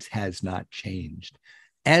of Delights has not changed.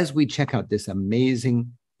 As we check out this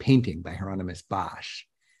amazing painting by Hieronymus Bosch,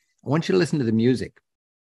 I want you to listen to the music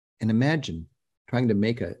and imagine trying to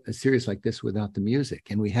make a series like this without the music.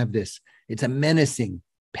 And we have this, it's a menacing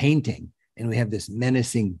painting, and we have this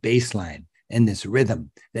menacing bass line and this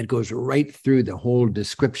rhythm that goes right through the whole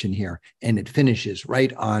description here, and it finishes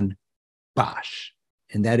right on Bosch.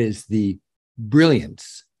 And that is the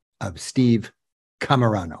brilliance of Steve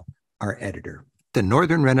Camerano, our editor. The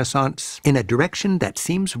Northern Renaissance in a direction that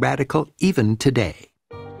seems radical even today.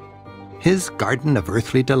 His Garden of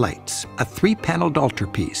Earthly Delights, a 3-paneled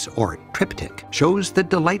altarpiece, or triptych, shows the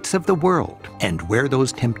delights of the world and where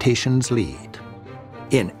those temptations lead.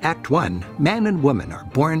 In Act 1, man and woman are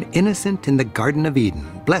born innocent in the Garden of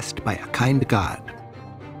Eden, blessed by a kind God.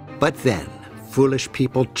 But then, foolish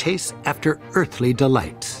people chase after earthly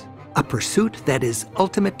delights, a pursuit that is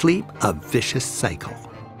ultimately a vicious cycle.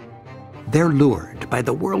 They're lured by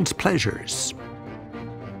the world's pleasures.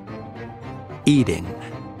 Eating,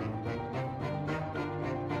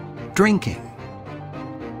 drinking,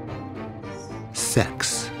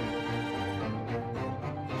 sex.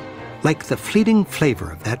 Like the fleeting flavor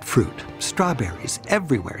of that fruit, strawberries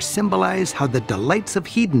everywhere symbolize how the delights of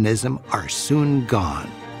hedonism are soon gone.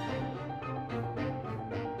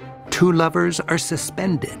 2 lovers are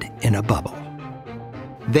suspended in a bubble.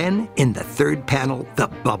 Then, in the 3rd panel, the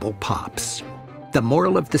bubble pops. The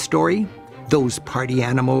moral of the story? Those party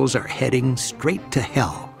animals are heading straight to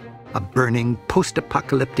hell, a burning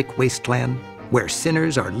post-apocalyptic wasteland where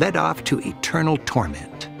sinners are led off to eternal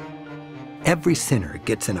torment. Every sinner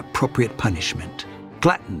gets an appropriate punishment.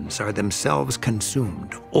 Gluttons are themselves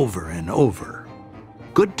consumed over and over.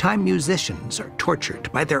 Good-time musicians are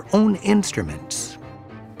tortured by their own instruments.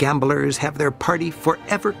 Gamblers have their party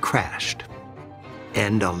forever crashed.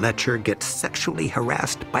 And a lecher gets sexually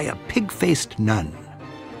harassed by a pig-faced nun.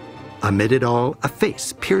 Amid it all, a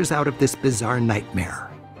face peers out of this bizarre nightmare.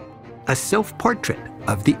 A self-portrait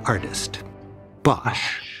of the artist,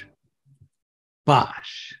 Bosch.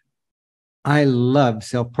 Bosch. I love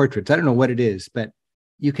self-portraits. I don't know what it is, but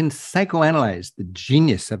you can psychoanalyze the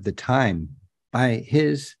genius of the time by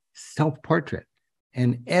his self-portrait.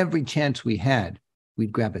 And every chance we had,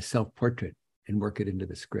 we'd grab a self-portrait and work it into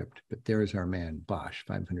the script. But there's our man, Bosch,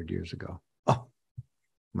 500 years ago. Oh,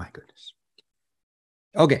 my goodness.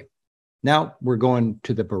 Okay, now we're going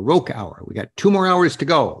to the Baroque hour. We got 2 more hours to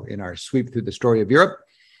go in our sweep through the story of Europe.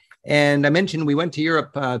 And I mentioned we went to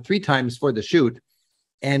Europe 3 times for the shoot,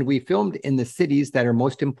 and we filmed in the cities that are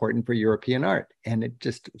most important for European art. And it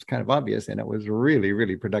just was kind of obvious, and it was really,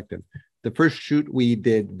 really productive. The first shoot we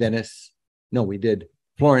did we did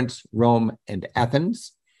Florence, Rome, and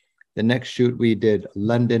Athens. The next shoot we did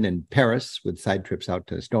London and Paris, with side trips out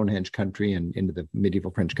to Stonehenge country and into the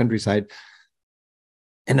medieval French countryside.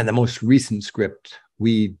 And then the most recent shoot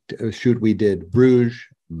we did Bruges,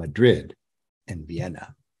 Madrid, and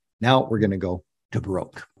Vienna. Now we're going to go to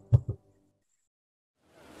Baroque.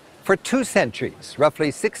 For 2 centuries, roughly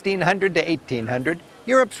 1600 to 1800,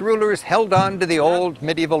 Europe's rulers held on to the old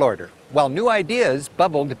medieval order, while new ideas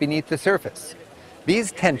bubbled beneath the surface.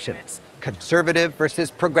 These tensions, conservative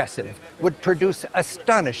versus progressive, would produce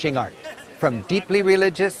astonishing art, from deeply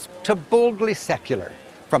religious to boldly secular,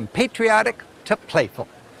 from patriotic to playful,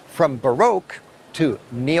 from Baroque to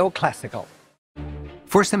neoclassical.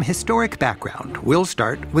 For some historic background, we'll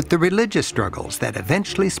start with the religious struggles that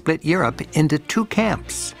eventually split Europe into 2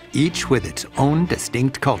 camps, each with its own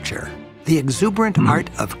distinct culture. the exuberant art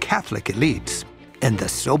of Catholic elites, and the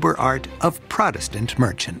sober art of Protestant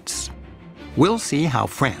merchants. We'll see how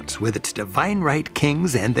France, with its divine right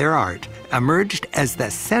kings and their art, emerged as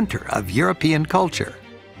the center of European culture,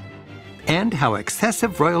 and how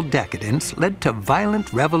excessive royal decadence led to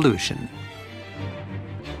violent revolution.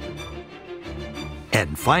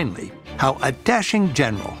 And finally, how a dashing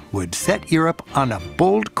general would set Europe on a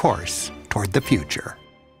bold course toward the future.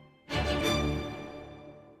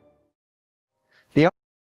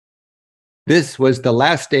 This was the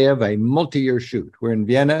last day of a multi-year shoot. We're in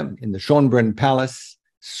Vienna, in the Schönbrunn Palace.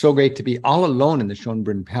 So great to be all alone in the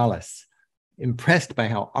Schönbrunn Palace. Impressed by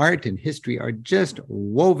how art and history are just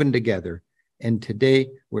woven together. And today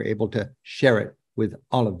we're able to share it with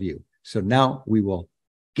all of you. So now we will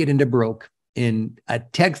get into Baroque in a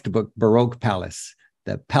textbook Baroque palace,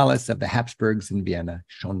 the Palace of the Habsburgs in Vienna,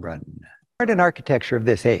 Schönbrunn. Art and architecture of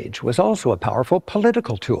this age was also a powerful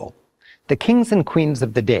political tool. The kings and queens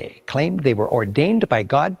of the day claimed they were ordained by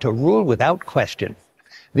God to rule without question.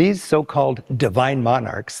 These so-called divine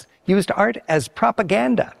monarchs used art as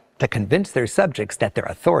propaganda to convince their subjects that their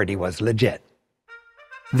authority was legit.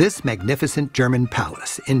 This magnificent German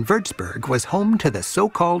palace in Würzburg was home to the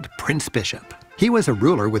so-called Prince Bishop. He was a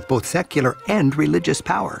ruler with both secular and religious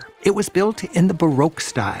power. It was built in the Baroque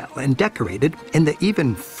style and decorated in the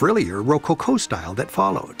even frillier Rococo style that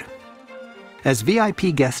followed. As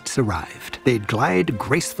VIP guests arrived, they'd glide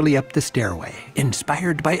gracefully up the stairway,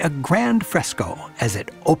 inspired by a grand fresco as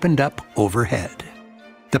it opened up overhead.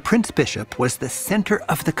 The Prince Bishop was the center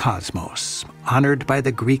of the cosmos, honored by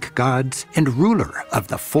the Greek gods and ruler of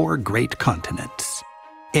the 4 great continents,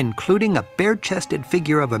 including a bare-chested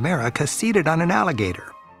figure of America seated on an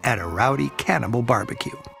alligator at a rowdy cannibal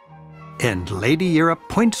barbecue. And Lady Europe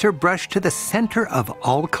points her brush to the center of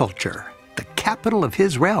all culture, the capital of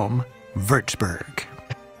his realm, Würzburg.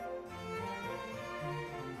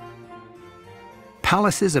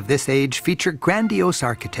 Palaces of this age feature grandiose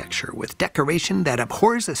architecture with decoration that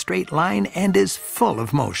abhors a straight line and is full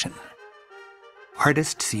of motion.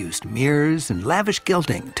 Artists used mirrors and lavish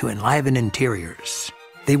gilding to enliven interiors.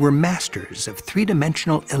 They were masters of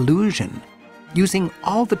three-dimensional illusion, using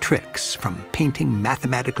all the tricks from painting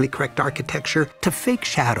mathematically correct architecture to fake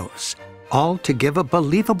shadows, all to give a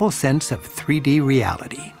believable sense of 3D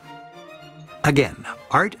reality. Again,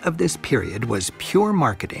 art of this period was pure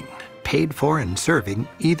marketing, paid for and serving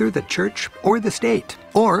either the church or the state,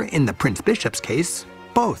 or in the Prince Bishop's case,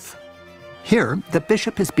 both. Here, the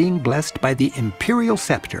bishop is being blessed by the imperial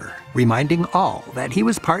scepter, reminding all that he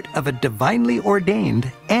was part of a divinely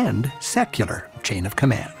ordained and secular chain of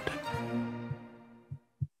command.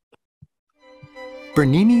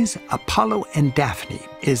 Bernini's Apollo and Daphne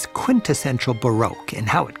is quintessential Baroque in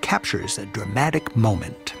how it captures a dramatic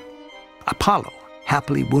moment. Apollo,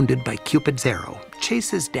 happily wounded by Cupid's arrow,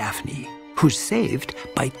 chases Daphne, who's saved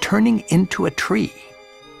by turning into a tree.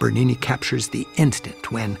 Bernini captures the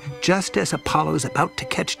instant when, just as Apollo's about to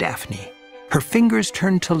catch Daphne, her fingers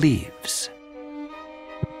turn to leaves.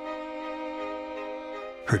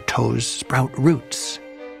 Her toes sprout roots,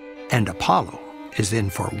 and Apollo is in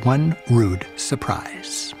for one rude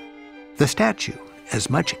surprise. The statue, as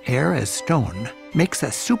much air as stone, makes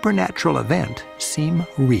a supernatural event seem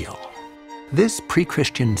real. This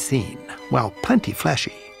pre-Christian scene, while plenty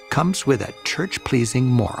fleshy, comes with a church-pleasing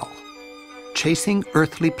moral. Chasing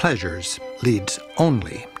earthly pleasures leads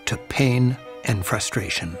only to pain and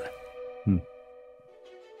frustration.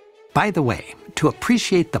 By the way, to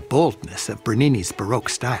appreciate the boldness of Bernini's Baroque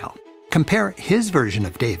style, compare his version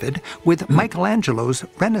of David with Michelangelo's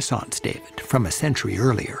Renaissance David from a century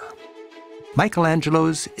earlier.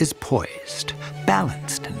 Michelangelo's is poised,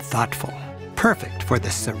 balanced, and thoughtful, perfect for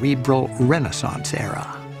the cerebral Renaissance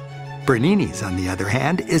era. Bernini's, on the other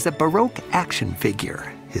hand, is a Baroque action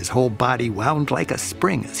figure, his whole body wound like a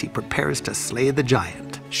spring as he prepares to slay the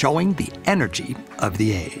giant, showing the energy of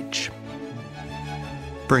the age.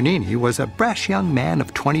 Bernini was a brash young man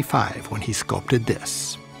of 25 when he sculpted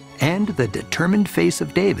this, and the determined face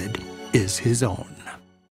of David is his own.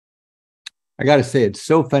 I got to say, it's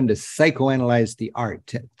so fun to psychoanalyze the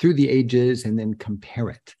art through the ages and then compare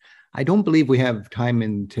it. I don't believe we have time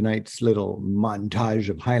in tonight's little montage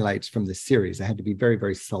of highlights from the series. I had to be very,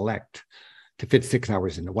 very select to fit 6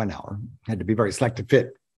 hours into 1 hour. I had to be very select to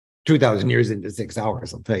fit 2,000 years into 6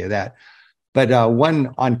 hours, I'll tell you that. But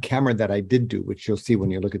one on camera that I did do, which you'll see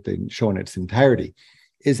when you look at the show in its entirety,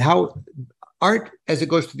 is how art, as it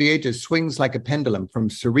goes through the ages, swings like a pendulum from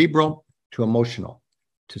cerebral to emotional,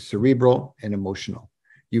 to cerebral and emotional.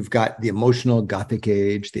 You've got the emotional Gothic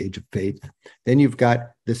age, the age of faith. Then you've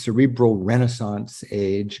got the cerebral Renaissance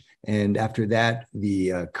age. And after that,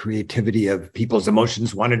 the creativity of people's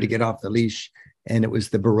emotions wanted to get off the leash. And it was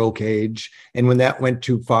the Baroque age. And when that went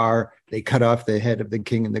too far, they cut off the head of the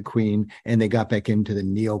king and the queen, and they got back into the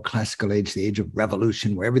neoclassical age, the age of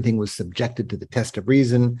revolution, where everything was subjected to the test of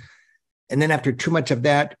reason. And then after too much of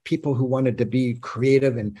that, people who wanted to be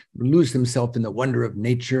creative and lose themselves in the wonder of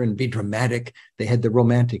nature and be dramatic, they had the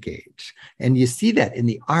Romantic age. And you see that in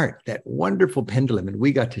the art, that wonderful pendulum. And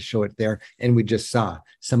we got to show it there. And we just saw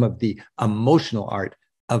some of the emotional art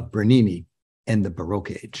of Bernini and the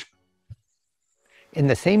Baroque age. In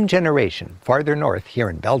the same generation, farther north here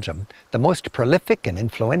in Belgium, the most prolific and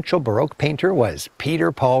influential Baroque painter was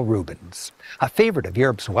Peter Paul Rubens. A favorite of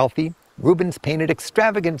Europe's wealthy, Rubens painted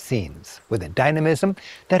extravagant scenes with a dynamism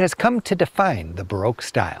that has come to define the Baroque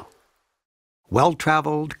style.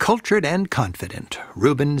 Well-traveled, cultured, and confident,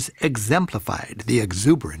 Rubens exemplified the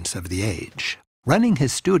exuberance of the age. Running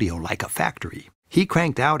his studio like a factory, he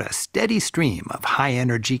cranked out a steady stream of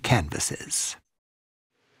high-energy canvases.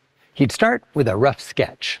 He'd start with a rough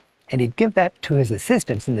sketch, and he'd give that to his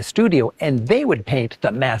assistants in the studio, and they would paint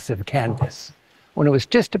the massive canvas. When it was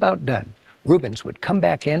just about done, Rubens would come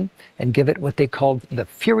back in and give it what they called the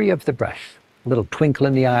fury of the brush. A little twinkle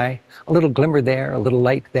in the eye, a little glimmer there, a little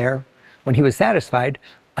light there. When he was satisfied,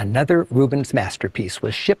 another Rubens masterpiece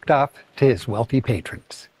was shipped off to his wealthy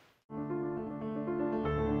patrons.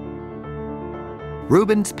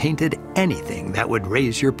 Rubens painted anything that would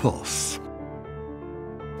raise your pulse.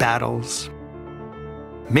 Battles,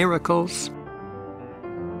 miracles,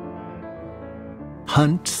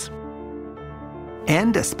 hunts,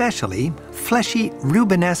 and especially fleshy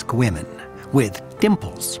Rubenesque women with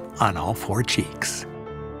dimples on all four cheeks.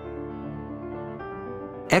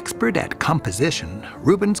 Expert at composition,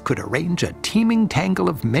 Rubens could arrange a teeming tangle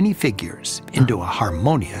of many figures into a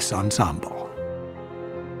harmonious ensemble.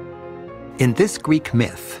 In this Greek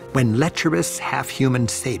myth, when lecherous half-human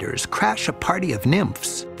satyrs crash a party of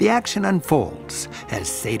nymphs, the action unfolds as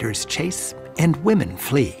satyrs chase and women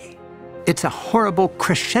flee. It's a horrible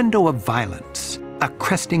crescendo of violence, a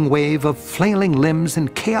cresting wave of flailing limbs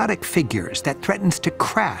and chaotic figures that threatens to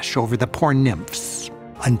crash over the poor nymphs,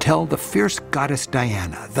 until the fierce goddess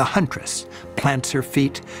Diana, the huntress, plants her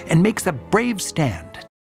feet and makes a brave stand.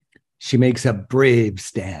 She makes a brave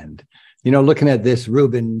stand. You know, looking at this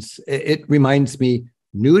Rubens, it reminds me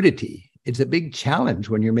nudity. It's a big challenge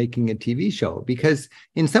when you're making a TV show, because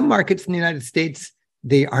in some markets in the United States,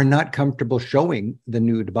 they are not comfortable showing the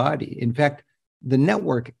nude body. In fact, the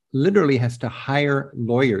network literally has to hire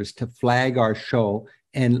lawyers to flag our show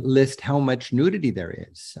and list how much nudity there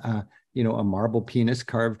is. You know, a marble penis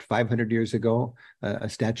carved 500 years ago, a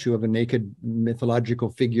statue of a naked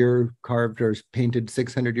mythological figure carved or painted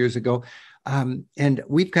 600 years ago. And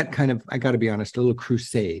we've got kind of, I got to be honest, a little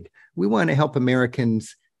crusade. We want to help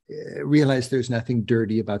Americans realize there's nothing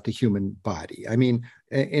dirty about the human body. I mean,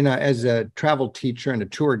 as a travel teacher and a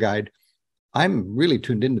tour guide, I'm really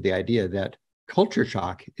tuned into the idea that culture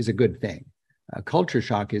shock is a good thing. Culture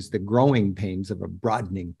shock is the growing pains of a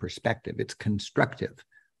broadening perspective. It's constructive.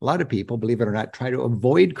 A lot of people, believe it or not, try to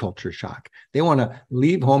avoid culture shock. They want to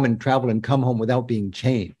leave home and travel and come home without being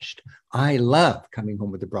changed. I love coming home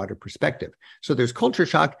with a broader perspective. So there's culture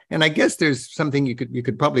shock, and I guess there's something you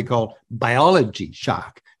could probably call biology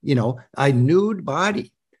shock. You know, a nude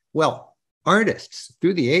body. Well, artists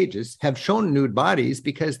through the ages have shown nude bodies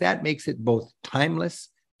because that makes it both timeless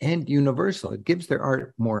and universal. It gives their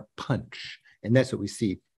art more punch, and that's what we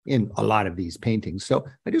see in a lot of these paintings. So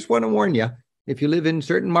I just want to warn you, if you live in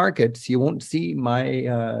certain markets, you won't see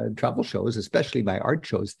my travel shows, especially my art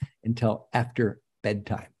shows, until after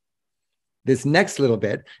bedtime. This next little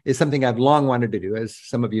bit is something I've long wanted to do. As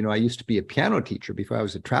some of you know, I used to be a piano teacher before I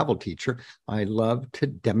was a travel teacher. I love to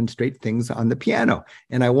demonstrate things on the piano.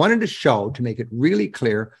 And I wanted to show, to make it really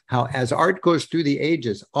clear, how as art goes through the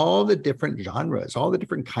ages, all the different genres, all the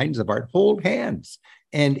different kinds of art hold hands.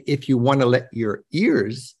 And if you want to let your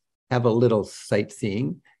ears have a little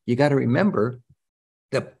sightseeing, you got to remember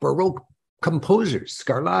the Baroque composers,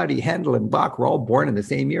 Scarlatti, Handel, and Bach were all born in the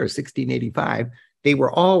same year, 1685. They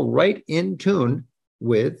were all right in tune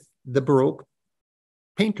with the Baroque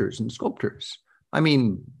painters and sculptors. I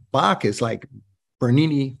mean, Bach is like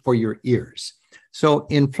Bernini for your ears. So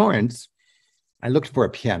in Florence, I looked for a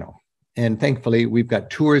piano. And thankfully, we've got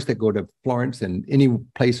tours that go to Florence, and any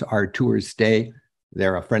place our tours stay,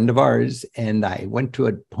 they're a friend of ours. And I went to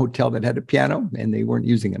a hotel that had a piano, and they weren't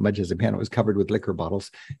using it much as a piano. It was covered with liquor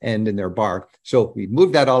bottles and in their bar. So we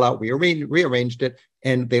moved that all out. We rearranged it,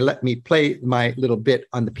 and they let me play my little bit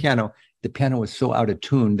on the piano. the piano was so out of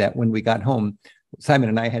tune that when we got home, Simon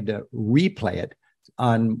and I had to replay it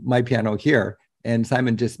on my piano here. And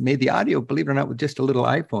Simon just made the audio, believe it or not, with just a little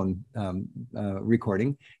iPhone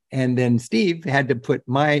recording. And then Steve had to put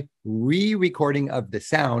my re-recording of the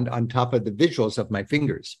sound on top of the visuals of my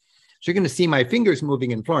fingers. So you're going to see my fingers moving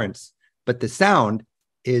in Florence, but the sound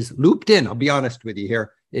is looped in. I'll be honest with you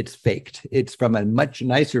here. It's faked. It's from a much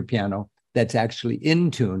nicer piano that's actually in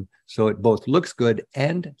tune. So it both looks good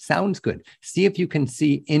and sounds good. See if you can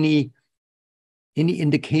see any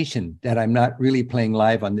indication that I'm not really playing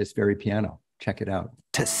live on this very piano. Check it out.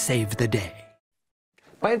 To save the day.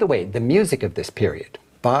 By the way, the music of this period,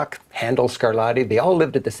 Bach, Handel, Scarlatti, they all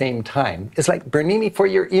lived at the same time, is like Bernini for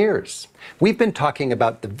your ears. We've been talking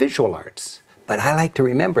about the visual arts, but I like to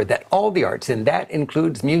remember that all the arts, and that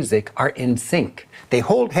includes music, are in sync. They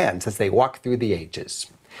hold hands as they walk through the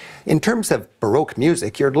ages. In terms of Baroque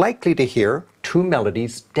music, you're likely to hear two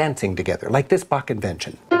melodies dancing together, like this Bach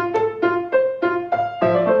invention.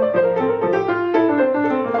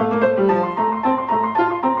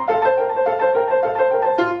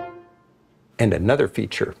 And another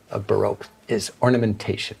feature of Baroque is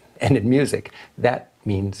ornamentation. And in music, that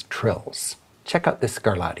means trills. Check out this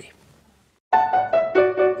Scarlatti.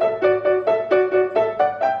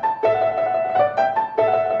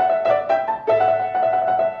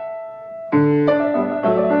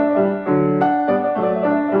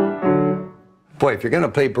 Boy, if you're going to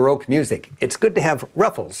play Baroque music, it's good to have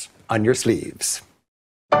ruffles on your sleeves.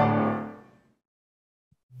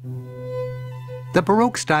 The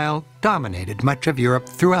Baroque style dominated much of Europe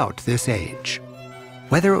throughout this age.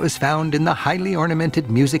 Whether it was found in the highly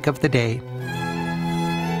ornamented music of the day,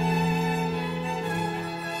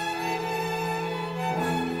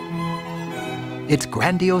 its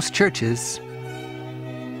grandiose churches,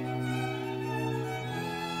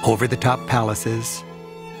 over-the-top palaces,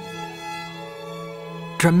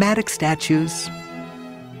 dramatic statues,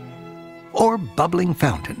 or bubbling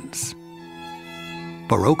fountains.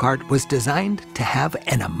 Baroque art was designed to have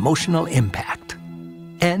an emotional impact,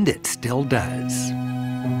 and it still does.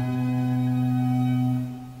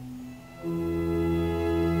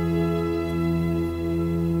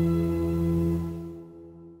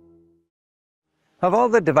 Of all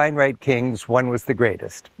the divine right kings, one was the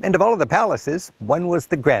greatest, and of all of the palaces, one was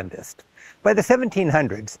the grandest. By the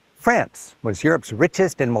 1700s, France was Europe's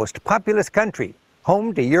richest and most populous country,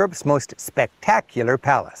 home to Europe's most spectacular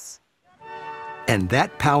palace. And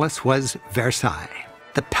that palace was Versailles,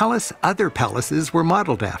 the palace other palaces were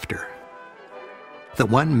modeled after. The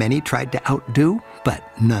one many tried to outdo, but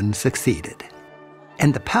none succeeded.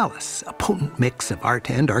 And the palace, a potent mix of art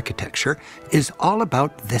and architecture, is all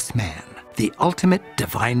about this man, the ultimate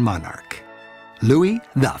divine monarch, Louis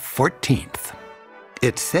XIV.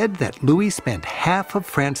 It's said that Louis spent half of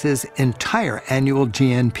France's entire annual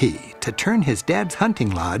GNP to turn his dad's hunting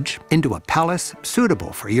lodge into a palace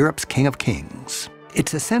suitable for Europe's King of Kings.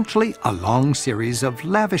 It's essentially a long series of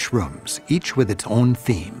lavish rooms, each with its own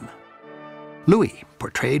theme. Louis,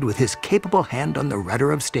 portrayed with his capable hand on the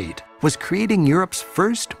rudder of state, was creating Europe's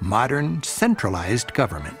first modern, centralized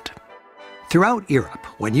government. Throughout Europe,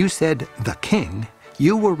 when you said the king,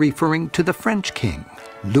 you were referring to the French king,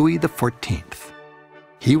 Louis XIV.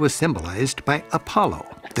 He was symbolized by Apollo,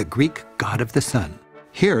 the Greek god of the sun.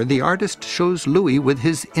 Here, the artist shows Louis with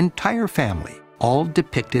his entire family, all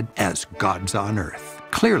depicted as gods on earth,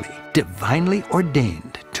 clearly divinely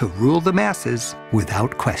ordained to rule the masses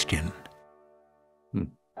without question.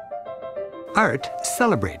 Art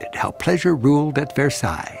celebrated how pleasure ruled at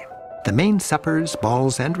Versailles. The main suppers,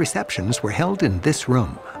 balls, and receptions were held in this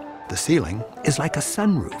room. The ceiling is like a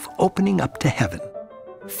sunroof opening up to heaven,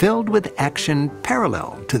 filled with action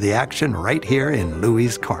parallel to the action right here in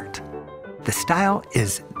Louis's court. The style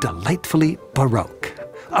is delightfully Baroque,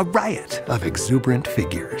 a riot of exuberant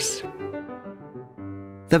figures.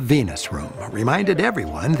 The Venus Room reminded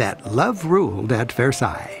everyone that love ruled at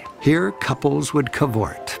Versailles. Here, couples would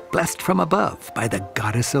cavort, blessed from above by the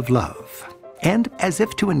goddess of love. And as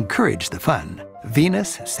if to encourage the fun,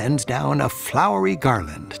 Venus sends down a flowery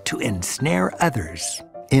garland to ensnare others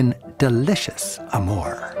in delicious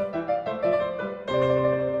amour.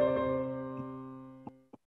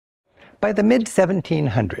 By the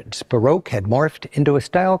mid-1700s, Baroque had morphed into a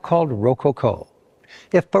style called Rococo.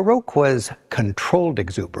 If Baroque was controlled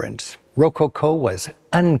exuberance, Rococo was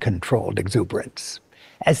uncontrolled exuberance.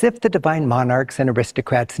 As if the divine monarchs and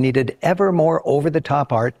aristocrats needed ever more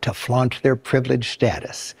over-the-top art to flaunt their privileged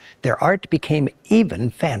status, their art became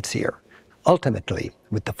even fancier, ultimately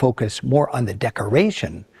with the focus more on the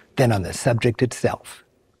decoration than on the subject itself.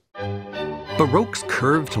 Baroque's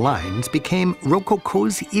curved lines became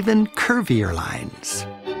Rococo's even curvier lines.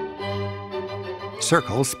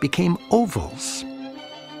 Circles became ovals.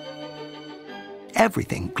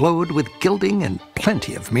 Everything glowed with gilding and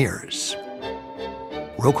plenty of mirrors.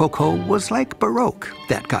 Rococo was like Baroque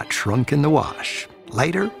that got shrunk in the wash,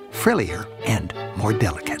 lighter, frillier, and more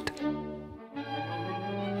delicate.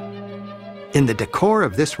 In the decor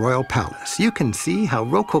of this royal palace, you can see how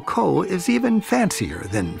Rococo is even fancier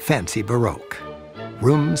than fancy Baroque.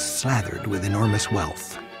 Rooms slathered with enormous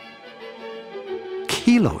wealth.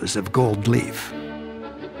 Kilos of gold leaf.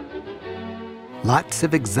 Lots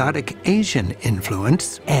of exotic Asian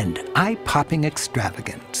influence and eye-popping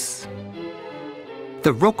extravagance.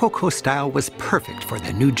 The Rococo style was perfect for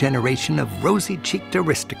the new generation of rosy-cheeked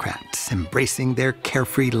aristocrats embracing their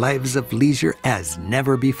carefree lives of leisure as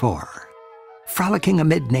never before, frolicking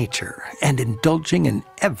amid nature and indulging in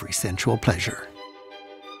every sensual pleasure.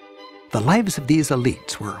 The lives of these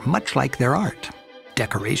elites were much like their art,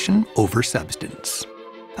 decoration over substance.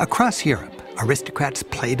 Across Europe, aristocrats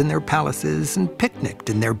played in their palaces and picnicked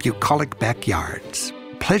in their bucolic backyards,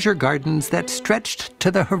 pleasure gardens that stretched to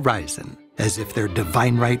the horizon, as if their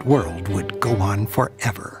divine right world would go on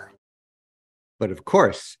forever. But of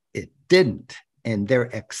course, it didn't, and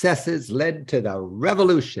their excesses led to the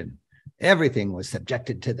revolution. Everything was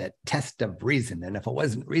subjected to the test of reason, and if it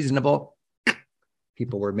wasn't reasonable,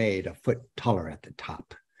 people were made a foot taller at the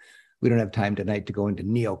top. We don't have time tonight to go into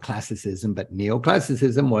neoclassicism, but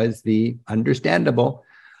neoclassicism was the understandable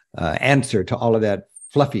answer to all of that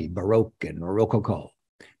fluffy Baroque and Rococo.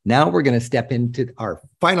 Now we're going to step into our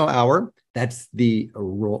final hour. That's the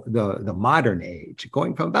modern age,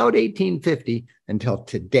 going from about 1850 until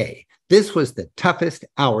today. This was the toughest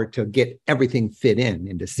hour to get everything fit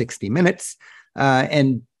into 60 minutes.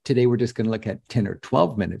 And today we're just going to look at 10 or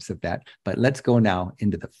 12 minutes of that. But let's go now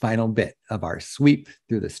into the final bit of our sweep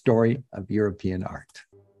through the story of European art.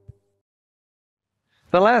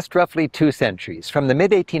 The last roughly 2 centuries, from the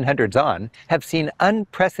mid-1800s on, have seen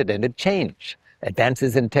unprecedented change.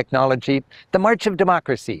 Advances in technology, the march of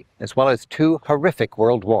democracy, as well as 2 horrific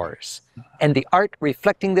world wars. And the art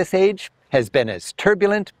reflecting this age has been as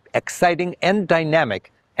turbulent, exciting, and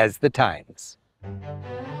dynamic as the times.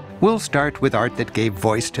 We'll start with art that gave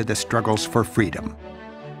voice to the struggles for freedom,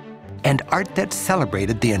 and art that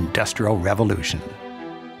celebrated the Industrial Revolution.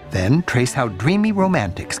 Then trace how dreamy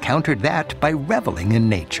romantics countered that by reveling in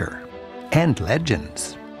nature and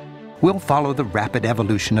legends. We'll follow the rapid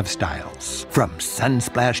evolution of styles, from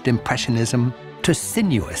sun-splashed Impressionism to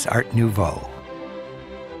sinuous Art Nouveau.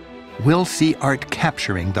 We'll see art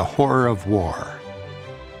capturing the horror of war,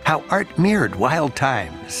 how art mirrored wild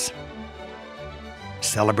times,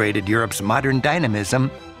 celebrated Europe's modern dynamism,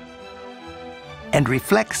 and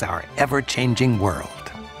reflects our ever-changing world.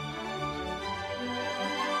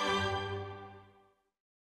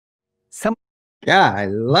 Yeah, I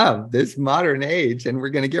love this modern age, and we're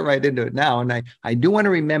going to get right into it now. And I do want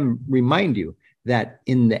to remind you that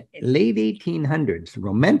in the late 1800s,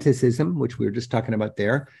 Romanticism, which we were just talking about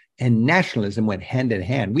there, and nationalism went hand in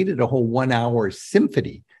hand. We did a whole 1-hour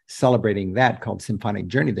symphony celebrating that called Symphonic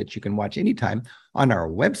Journey that you can watch anytime on our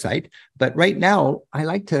website. But right now, I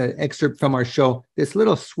like to excerpt from our show this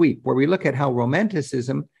little sweep where we look at how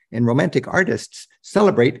Romanticism and Romantic artists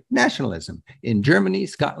celebrate nationalism in Germany,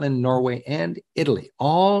 Scotland, Norway, and Italy,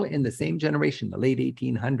 all in the same generation, the late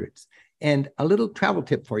 1800s. And a little travel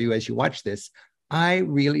tip for you as you watch this, I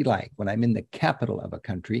really like when I'm in the capital of a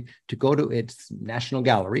country to go to its national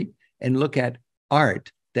gallery and look at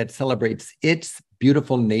art that celebrates its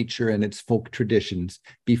beautiful nature and its folk traditions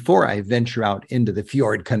before I venture out into the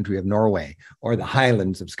fjord country of Norway or the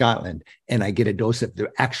highlands of Scotland and I get a dose of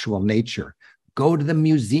the actual nature. Go to the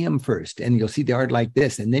museum first and you'll see the art like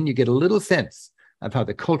this. And then you get a little sense of how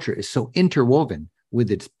the culture is so interwoven with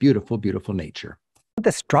its beautiful, beautiful nature.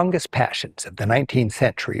 The strongest passions of the 19th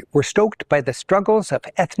century were stoked by the struggles of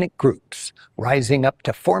ethnic groups rising up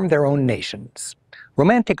to form their own nations.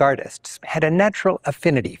 Romantic artists had a natural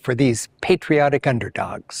affinity for these patriotic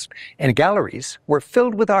underdogs, and galleries were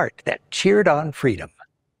filled with art that cheered on freedom.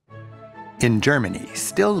 In Germany,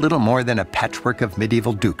 still little more than a patchwork of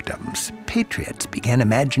medieval dukedoms, patriots began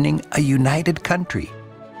imagining a united country.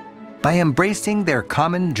 By embracing their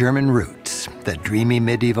common German roots, the dreamy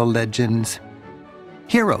medieval legends,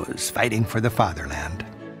 heroes fighting for the fatherland.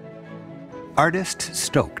 Artists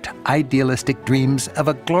stoked idealistic dreams of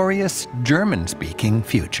a glorious German-speaking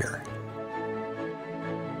future.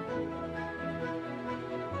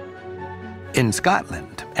 In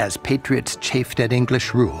Scotland, as patriots chafed at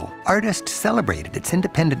English rule, artists celebrated its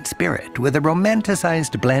independent spirit with a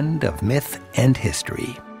romanticized blend of myth and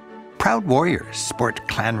history. proud warriors sport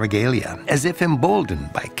clan regalia as if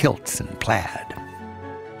emboldened by kilts and plaid.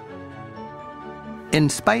 In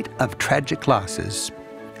spite of tragic losses,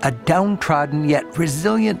 a downtrodden yet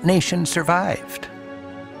resilient nation survived.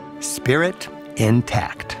 Spirit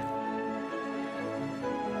intact.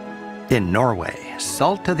 In Norway,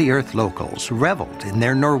 salt-of-the-earth locals reveled in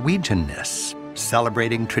their Norwegianness,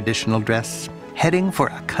 celebrating traditional dress, heading for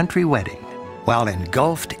a country wedding, while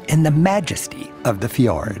engulfed in the majesty of the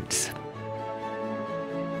fjords.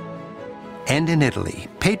 And in Italy,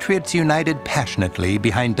 patriots united passionately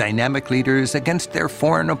behind dynamic leaders against their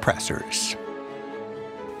foreign oppressors.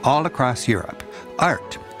 All across Europe,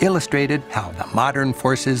 art illustrated how the modern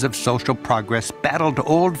forces of social progress battled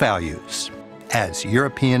old values as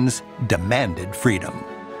Europeans demanded freedom.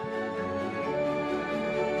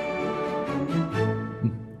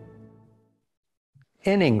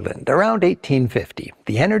 In England, around 1850,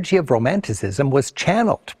 the energy of Romanticism was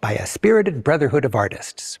channeled by a spirited brotherhood of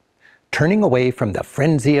artists. Turning away from the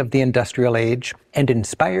frenzy of the Industrial Age and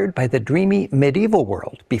inspired by the dreamy medieval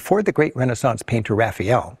world before the great Renaissance painter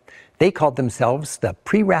Raphael, they called themselves the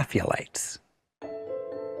Pre-Raphaelites.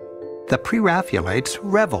 The Pre-Raphaelites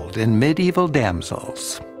reveled in medieval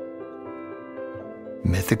damsels,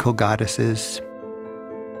 mythical goddesses,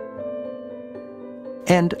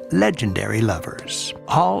 and legendary lovers,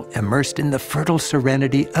 all immersed in the fertile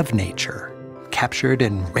serenity of nature, captured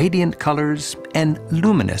in radiant colors and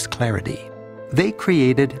luminous clarity. They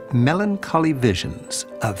created melancholy visions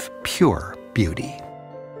of pure beauty.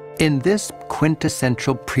 In this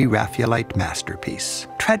quintessential Pre-Raphaelite masterpiece,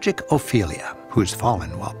 tragic Ophelia, who's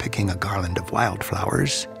fallen while picking a garland of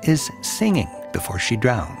wildflowers, is singing before she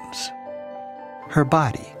drowns. Her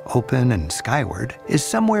body, open and skyward, is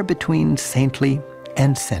somewhere between saintly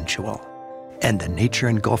and sensual, and the nature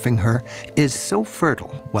engulfing her is so fertile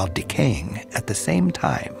while decaying at the same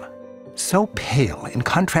time. So pale in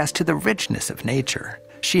contrast to the richness of nature,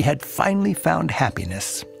 she had finally found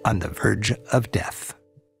happiness on the verge of death.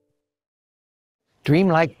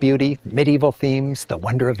 Dreamlike beauty, medieval themes, the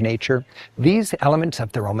wonder of nature, these elements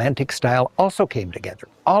of the Romantic style also came together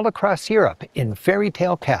all across Europe in fairy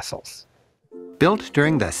tale castles. Built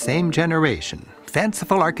during the same generation,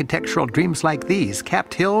 fanciful architectural dreams like these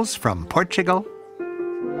capped hills from Portugal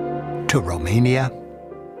to Romania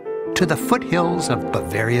to the foothills of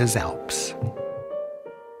Bavaria's Alps.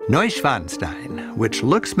 Neuschwanstein, which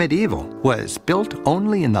looks medieval, was built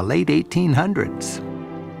only in the late 1800s.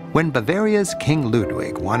 When Bavaria's King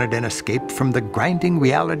Ludwig wanted an escape from the grinding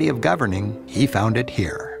reality of governing, he found it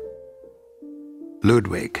here.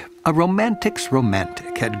 Ludwig, a romantic's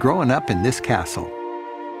romantic, had grown up in this castle.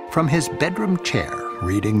 From his bedroom chair,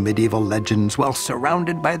 reading medieval legends while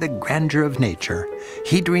surrounded by the grandeur of nature,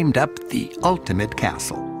 he dreamed up the ultimate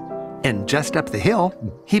castle. And just up the hill,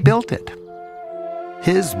 he built it.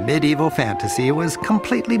 His medieval fantasy was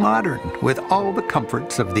completely modern, with all the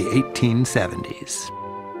comforts of the 1870s.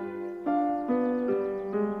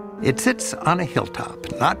 It sits on a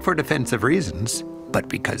hilltop, not for defensive reasons, but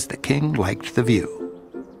because the king liked the view.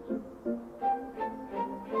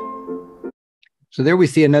 So there we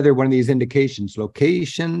see another one of these indications.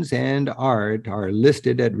 Locations and art are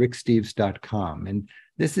listed at ricksteves.com. And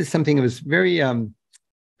this is something that was very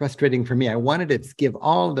frustrating for me. I wanted to give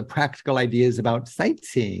all the practical ideas about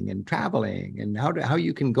sightseeing and traveling and how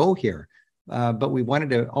you can go here. But we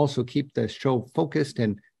wanted to also keep the show focused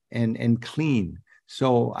and clean.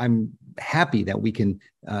 So I'm happy that we can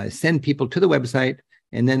send people to the website,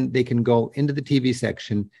 and then they can go into the TV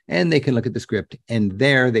section and they can look at the script, and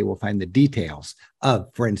there they will find the details of,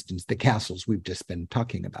 for instance, the castles we've just been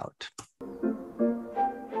talking about.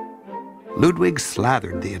 Ludwig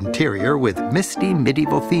slathered the interior with misty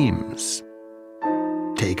medieval themes,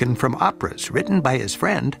 taken from operas written by his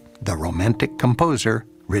friend, the Romantic composer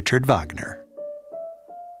Richard Wagner.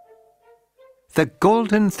 The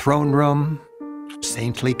Golden Throne Room,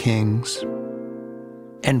 saintly kings,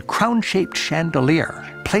 and crown-shaped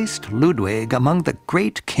chandelier placed Ludwig among the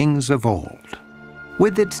great kings of old.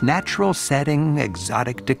 With its natural setting,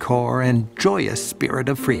 exotic decor, and joyous spirit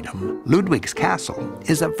of freedom, Ludwig's castle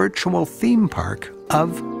is a virtual theme park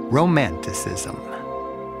of Romanticism.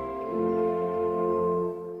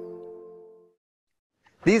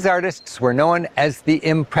 These artists were known as the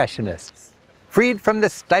Impressionists. Freed from the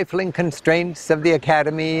stifling constraints of the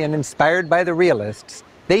Academy and inspired by the Realists,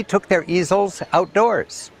 they took their easels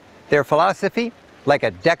outdoors. Their philosophy, like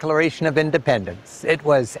a declaration of independence. It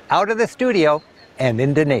was out of the studio and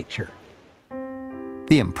into nature.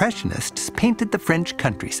 The Impressionists painted the French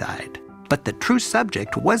countryside, but the true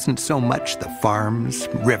subject wasn't so much the farms,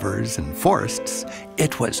 rivers, and forests.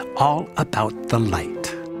 It was all about the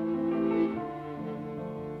light.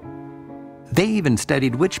 They even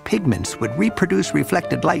studied which pigments would reproduce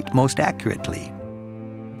reflected light most accurately.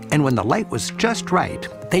 And when the light was just right,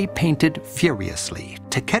 they painted furiously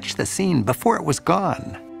to catch the scene before it was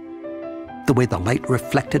gone. The way the light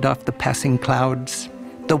reflected off the passing clouds,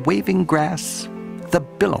 the waving grass, the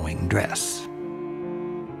billowing dress.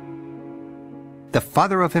 The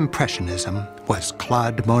father of Impressionism was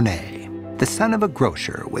Claude Monet. The son of a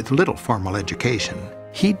grocer with little formal education,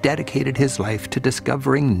 he dedicated his life to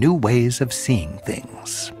discovering new ways of seeing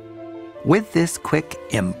things. With this quick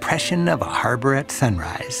impression of a harbor at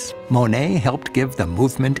sunrise, Monet helped give the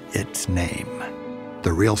movement its name.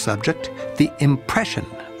 The real subject, the impression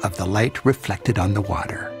of the light reflected on the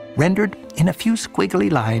water, rendered in a few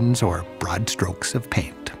squiggly lines or broad strokes of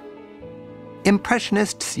paint.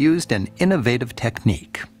 Impressionists used an innovative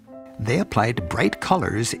technique. They applied bright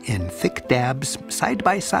colors in thick dabs side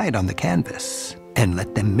by side on the canvas and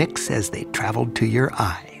let them mix as they traveled to your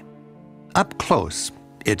eye. Up close,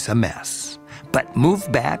 it's a mess, but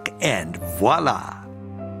move back and voila!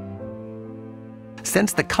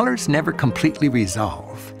 Since the colors never completely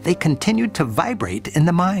resolve, they continued to vibrate in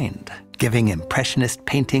the mind, giving Impressionist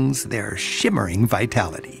paintings their shimmering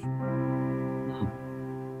vitality.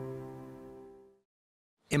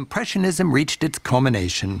 Impressionism reached its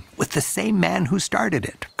culmination with the same man who started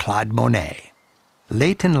it, Claude Monet.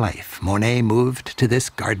 Late in life, Monet moved to this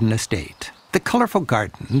garden estate. The colorful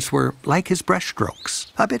gardens were like his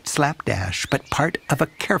brushstrokes, a bit slapdash, but part of a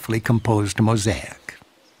carefully composed mosaic.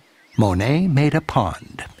 Monet made a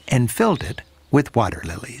pond and filled it with water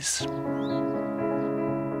lilies.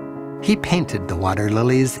 He painted the water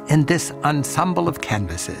lilies in this ensemble of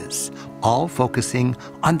canvases, all focusing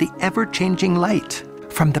on the ever-changing light,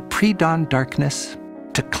 from the pre-dawn darkness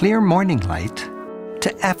to clear morning light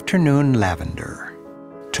to afternoon lavender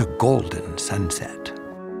to golden sunset.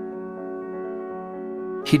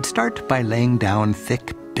 He'd start by laying down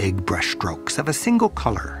thick, big brushstrokes of a single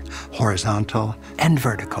color, horizontal and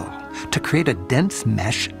vertical, to create a dense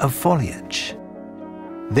mesh of foliage.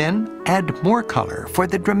 Then add more color for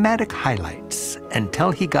the dramatic highlights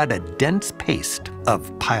until he got a dense paste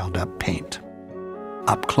of piled up paint.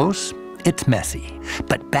 Up close, it's messy,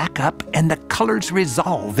 but back up and the colors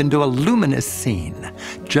resolve into a luminous scene,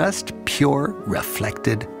 just pure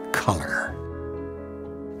reflected color.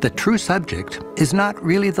 The true subject is not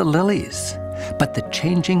really the lilies, but the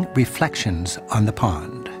changing reflections on the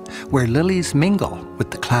pond, where lilies mingle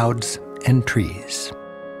with the clouds and trees.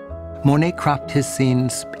 Monet cropped his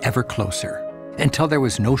scenes ever closer until there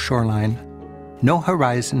was no shoreline, no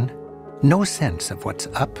horizon, no sense of what's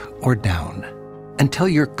up or down, until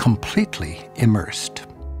you're completely immersed.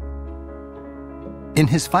 In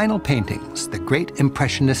his final paintings, the great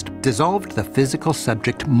Impressionist dissolved the physical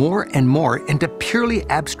subject more and more into purely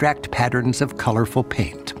abstract patterns of colorful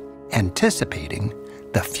paint, anticipating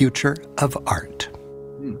the future of art.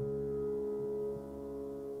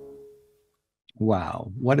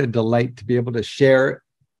 Wow, what a delight to be able to share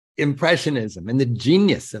Impressionism and the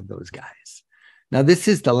genius of those guys. Now, this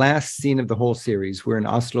is the last scene of the whole series. We're in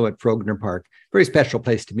Oslo at Frogner Park. Very special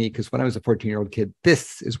place to me because when I was a 14-year-old kid,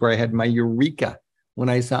 this is where I had my eureka, when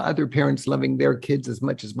I saw other parents loving their kids as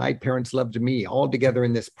much as my parents loved me, all together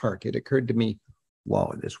in this park. It occurred to me,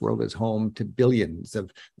 whoa, this world is home to billions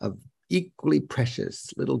of equally precious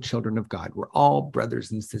little children of God. We're all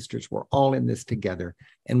brothers and sisters. We're all in this together,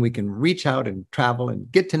 and we can reach out and travel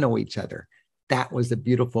and get to know each other. That was a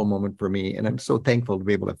beautiful moment for me, and I'm so thankful to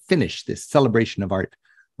be able to finish this celebration of art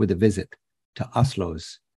with a visit to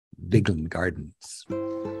Oslo's Vigeland Gardens.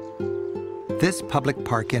 This public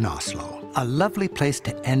park in Oslo, a lovely place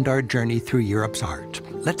to end our journey through Europe's art,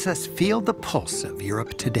 lets us feel the pulse of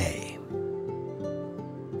Europe today.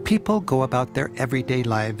 People go about their everyday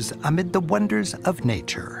lives amid the wonders of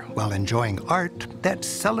nature while enjoying art that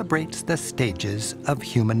celebrates the stages of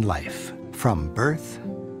human life, from birth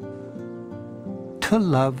to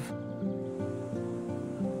love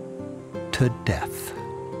to death.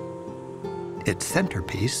 Its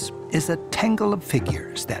centerpiece is a tangle of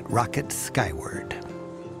figures that rocket skyward.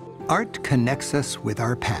 Art connects us with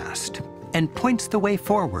our past and points the way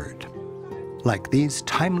forward. Like these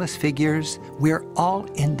timeless figures, we're all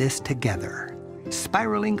in this together,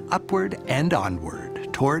 spiraling upward and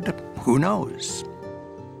onward toward who knows.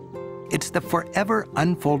 It's the forever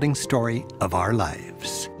unfolding story of our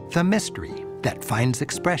lives, the mystery that finds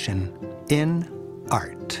expression in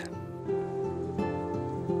art.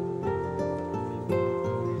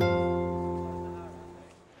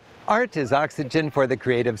 Art is oxygen for the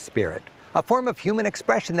creative spirit, a form of human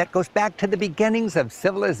expression that goes back to the beginnings of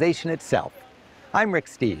civilization itself. I'm Rick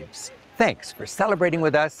Steves. Thanks for celebrating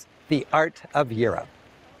with us the art of Europe.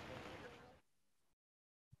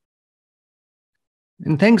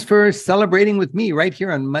 And thanks for celebrating with me right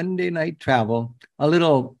here on Monday Night Travel. A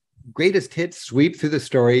little greatest hits sweep through the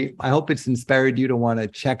story. I hope it's inspired you to want to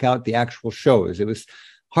check out the actual shows. It was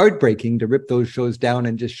heartbreaking to rip those shows down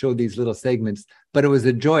and just show these little segments, but it was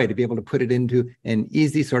a joy to be able to put it into an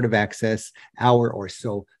easy sort of access hour or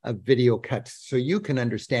so of video cuts so you can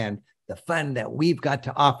understand the fun that we've got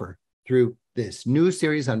to offer through this new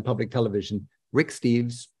series on public television, Rick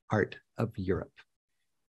Steves' Art of Europe.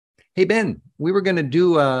 Hey, Ben, we were going to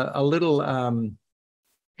do a little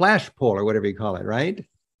flash poll or whatever you call it, right?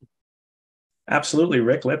 Absolutely,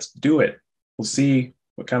 Rick. Let's do it. We'll see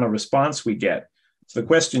what kind of response we get. So the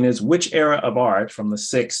question is, which era of art from the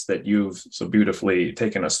six that you've so beautifully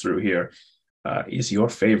taken us through here is your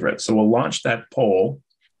favorite? So we'll launch that poll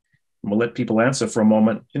and we'll let people answer for a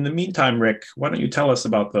moment. In the meantime, Rick, why don't you tell us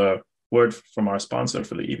about the word from our sponsor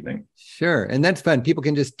for the evening? Sure. And that's fun. People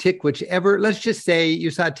can just tick whichever. Let's just say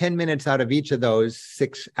you saw 10 minutes out of each of those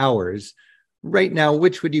 6 hours. Right now,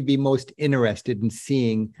 which would you be most interested in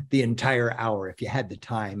seeing the entire hour if you had the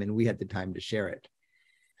time and we had the time to share it?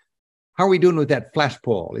 How are we doing with that flash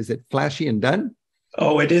poll? Is it flashy and done?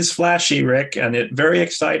 Oh, it is flashy, Rick, and very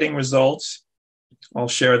exciting results. I'll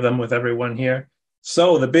share them with everyone here.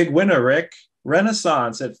 So the big winner, Rick,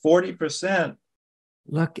 Renaissance at 40%.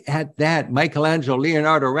 Look at that. Michelangelo,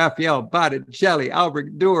 Leonardo, Raphael, Botticelli,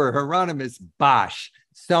 Albrecht Dürer, Hieronymus Bosch.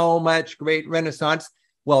 So much great Renaissance.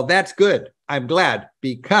 Well, that's good. I'm glad,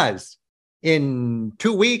 because in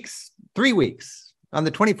 3 weeks, on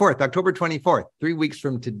the 24th, October 24th, 3 weeks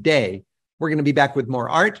from today, we're going to be back with more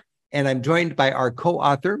art. And I'm joined by our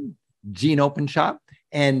co-author, Jean Openshaw.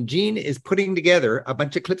 And Jean is putting together a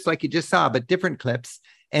bunch of clips like you just saw, but different clips.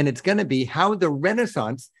 And it's going to be how the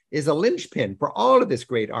Renaissance is a linchpin for all of this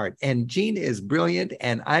great art. And Jean is brilliant,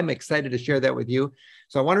 and I'm excited to share that with you.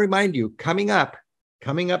 So I want to remind you, coming up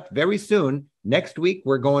very soon, next week,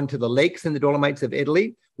 we're going to the lakes in the Dolomites of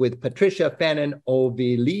Italy with Patricia Fannin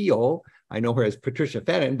Ovilio. I know her as Patricia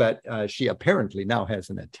Fannin, but she apparently now has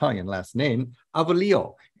an Italian last name,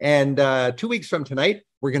 Ovilio. And 2 weeks from tonight,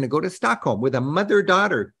 we're going to go to Stockholm with a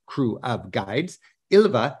mother-daughter crew of guides,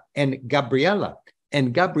 Ilva and Gabriella.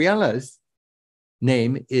 And Gabriella's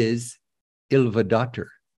name is Ilva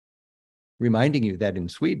Dotter, reminding you that in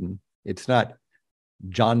Sweden, it's not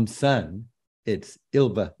Johnson, it's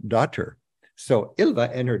Ilva Dotter. So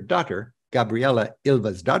Ilva and her daughter, Gabriella,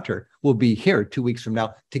 Ilva's daughter, will be here 2 weeks from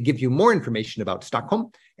now to give you more information about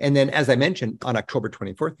Stockholm. And then, as I mentioned, on October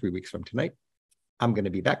 24th, 3 weeks from tonight, I'm going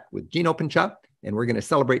to be back with Jean Openshaw, and we're going to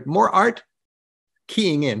celebrate more art,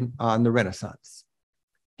 keying in on the Renaissance.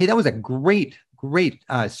 Hey, that was a great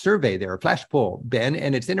survey there, a flash poll, Ben.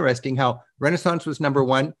 And it's interesting how Renaissance was number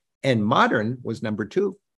 1 and modern was number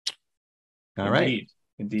 2. All right.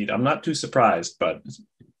 Indeed. I'm not too surprised, but it's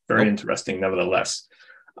very interesting nevertheless.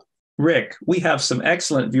 Rick, we have some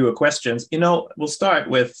excellent viewer questions. We'll start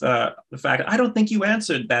with the fact I don't think you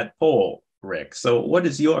answered that poll, Rick. So what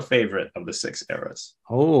is your favorite of the 6 eras?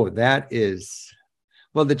 Oh, that is,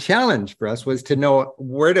 well, the challenge for us was to know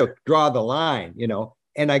where to draw the line,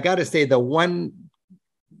 and I got to say the one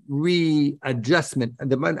adjustment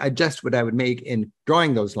what I would make in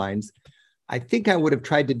drawing those lines, I think I would have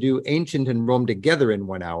tried to do ancient and Rome together in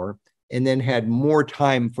 1 hour and then had more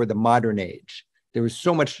time for the modern age. There was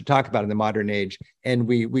so much to talk about in the modern age, and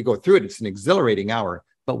we go through it. It's an exhilarating hour,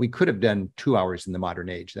 but we could have done 2 hours in the modern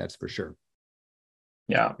age, that's for sure.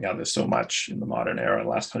 Yeah, there's so much in the modern era, the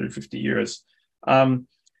last 150 years.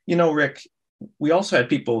 Rick, we also had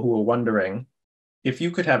people who were wondering, if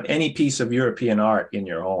you could have any piece of European art in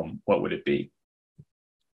your home, what would it be?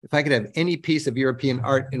 If I could have any piece of European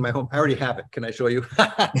art in my home, I already have it. Can I show you?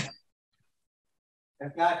 I've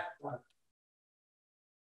got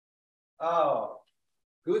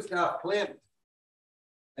Gustav Klimt.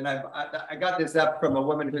 And I got this up from a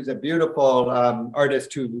woman who's a beautiful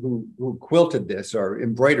artist who quilted this or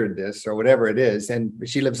embroidered this or whatever it is. And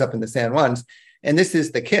she lives up in the San Juans. And this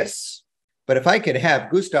is the Kiss. But if I could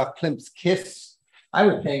have Gustav Klimt's Kiss, I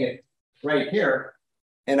would hang it right here.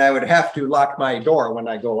 And I would have to lock my door when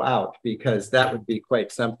I go out, because that would be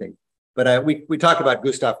quite something. But we talk about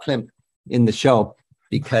Gustav Klimt in the show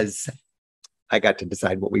because I got to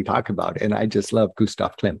decide what we talk about. And I just love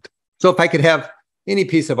Gustav Klimt. So if I could have any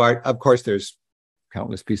piece of art, of course, there's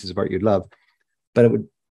countless pieces of art you'd love, but it would be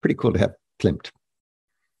pretty cool to have Klimt.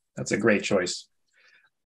 That's a great choice.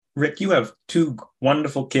 Rick, you have 2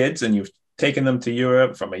 wonderful kids and you've taken them to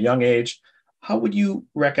Europe from a young age. How would you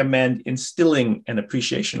recommend instilling an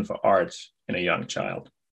appreciation for art in a young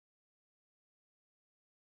child?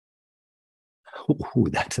 Oh,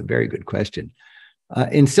 that's a very good question.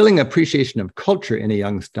 Instilling appreciation of culture in a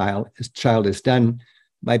young child is done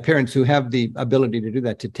by parents who have the ability to do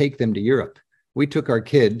that, to take them to Europe. We took our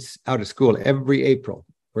kids out of school every April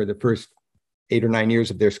for the first 8 or 9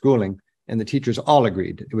 years of their schooling, and the teachers all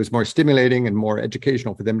agreed it was more stimulating and more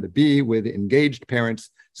educational for them to be with engaged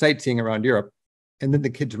parents sightseeing around Europe. And then the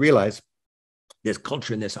kids realize this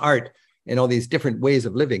culture and this art and all these different ways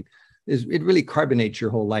of living, it really carbonates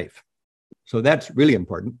your whole life. So that's really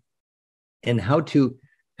important. And how to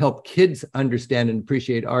help kids understand and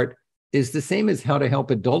appreciate art is the same as how to help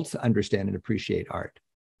adults understand and appreciate art.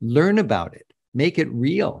 Learn about it, make it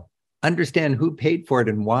real, understand who paid for it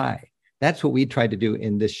and why. That's what we tried to do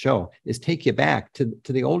in this show, is take you back to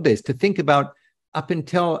the old days, to think about up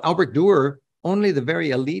until Albrecht Dürer, only the very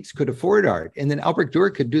elites could afford art. And then Albrecht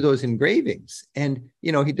Dürer could do those engravings. And,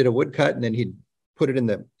 you know, he did a woodcut and then he'd put it in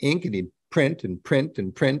the ink and he'd print and print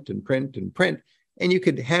and print and print and print. And you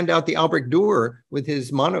could hand out the Albrecht Dürer with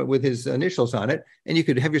his initials on it, and you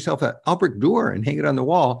could have yourself an Albrecht Dürer and hang it on the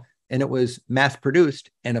wall, and it was mass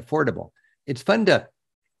produced and affordable. It's fun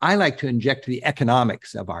I like to inject the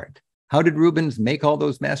economics of art. How did Rubens make all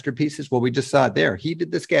those masterpieces? Well, we just saw it there. He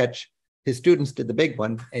did the sketch, his students did the big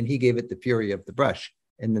one, and he gave it the fury of the brush,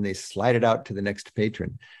 and then they slide it out to the next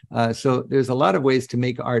patron. So there's a lot of ways to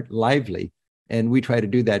make art lively, and we try to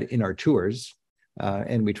do that in our tours.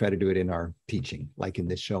 And we try to do it in our teaching, like in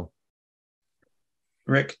this show.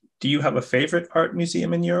 Rick, do you have a favorite art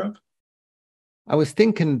museum in Europe? I was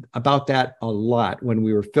thinking about that a lot when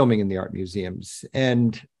we were filming in the art museums.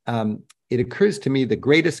 And it occurs to me the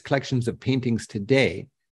greatest collections of paintings today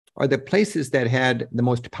are the places that had the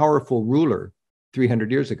most powerful ruler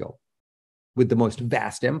 300 years ago with the most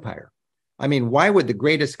vast empire. I mean, why would the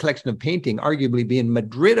greatest collection of painting arguably be in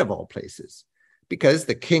Madrid of all places? Because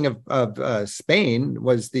the king of Spain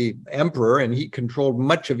was the emperor, and he controlled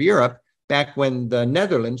much of Europe back when the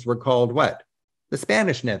Netherlands were called what? The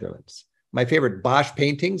Spanish Netherlands. My favorite Bosch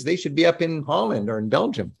paintings, they should be up in Holland or in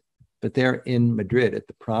Belgium, but they're in Madrid at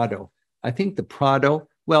the Prado. I think the Prado,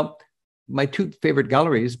 well, my two favorite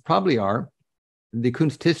galleries probably are the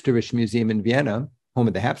Kunsthistorische Museum in Vienna, home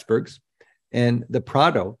of the Habsburgs, and the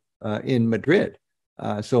Prado in Madrid.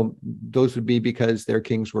 So those would be because their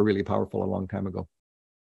kings were really powerful a long time ago.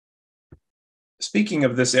 Speaking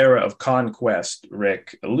of this era of conquest,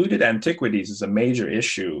 Rick, looted antiquities is a major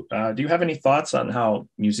issue. Do you have any thoughts on how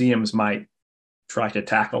museums might try to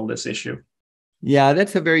tackle this issue? Yeah,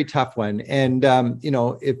 that's a very tough one. And, you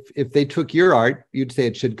know, if they took your art, you'd say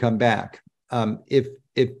it should come back.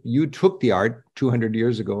 If you took the art 200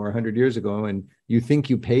 years ago or 100 years ago and you think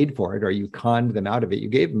you paid for it or you conned them out of it, you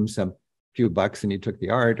gave them some few bucks and you took the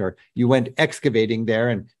art, or you went excavating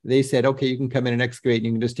there and they said, okay, you can come in and excavate and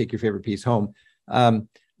you can just take your favorite piece home.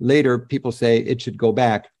 Later, people say it should go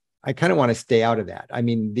back. I kind of want to stay out of that. I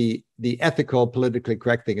mean, the ethical, politically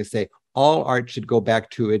correct thing is say all art should go back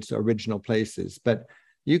to its original places. But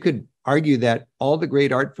you could argue that all the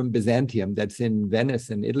great art from Byzantium that's in Venice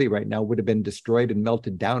and Italy right now would have been destroyed and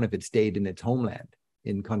melted down if it stayed in its homeland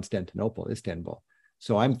in Constantinople, Istanbul.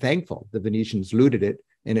 So I'm thankful the Venetians looted it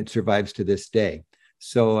and it survives to this day.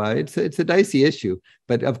 So it's a dicey issue.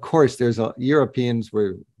 But of course, Europeans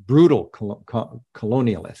were brutal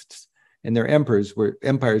colonialists, and their empires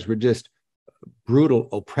were just brutal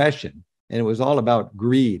oppression. And it was all about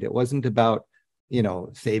greed. It wasn't about, you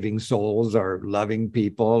know, saving souls or loving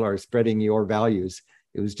people or spreading your values.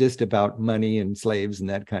 It was just about money and slaves and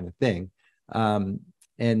that kind of thing.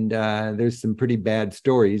 There's some pretty bad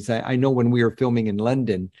stories. I know when we were filming in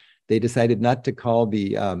London, they decided not to call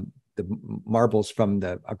the marbles from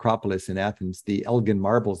the Acropolis in Athens the Elgin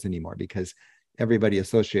marbles anymore, because everybody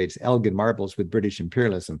associates Elgin marbles with British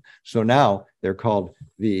imperialism. So now they're called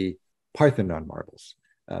the Parthenon marbles,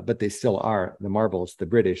 but they still are the marbles the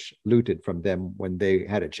British looted from them when they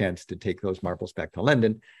had a chance to take those marbles back to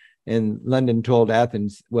London. And London told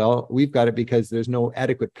Athens, well, we've got it because there's no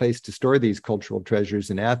adequate place to store these cultural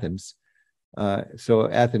treasures in Athens. So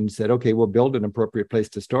Athens said, okay, we'll build an appropriate place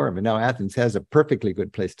to store them. And now Athens has a perfectly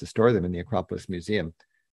good place to store them in the Acropolis Museum.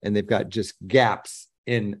 And they've got just gaps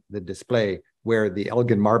in the display where the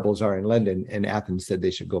Elgin marbles are in London, and Athens said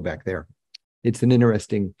they should go back there. It's an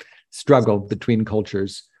interesting struggle between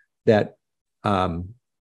cultures that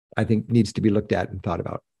I think needs to be looked at and thought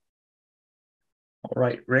about. All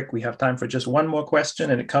right, Rick, we have time for just one more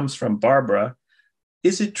question, and it comes from Barbara.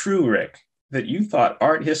 Is it true, Rick, that you thought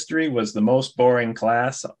art history was the most boring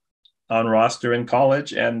class on roster in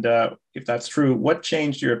college? And if that's true, what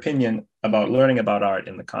changed your opinion about learning about art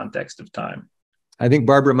in the context of time? I think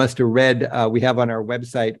Barbara must have read, we have on our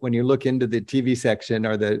website, when you look into the TV section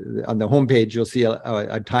or on the homepage, you'll see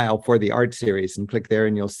a tile for the art series, and click there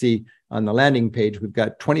and you'll see on the landing page, we've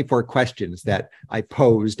got 24 questions that I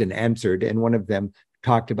posed and answered. And one of them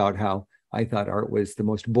talked about how I thought art was the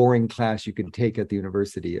most boring class you could take at the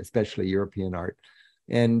university, especially European art.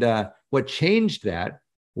 And what changed that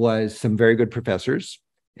was some very good professors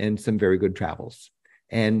and some very good travels,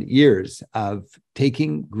 and years of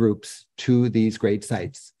taking groups to these great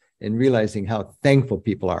sites and realizing how thankful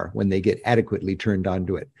people are when they get adequately turned on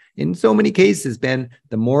to it. In so many cases, Ben,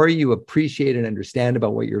 the more you appreciate and understand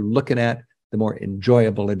about what you're looking at, the more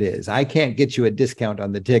enjoyable it is. I can't get you a discount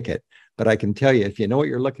on the ticket, but I can tell you, if you know what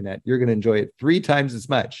you're looking at, you're going to enjoy it 3 times as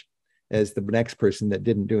much as the next person that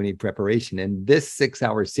didn't do any preparation. And this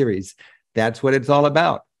 6-hour series, that's what it's all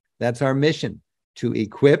about. That's our mission, to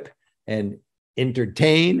equip and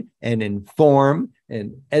entertain and inform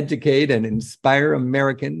and educate and inspire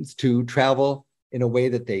Americans to travel in a way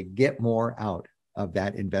that they get more out of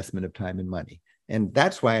that investment of time and money. And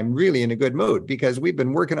that's why I'm really in a good mood, because we've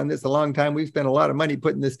been working on this a long time. We've spent a lot of money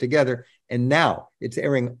putting this together, and now it's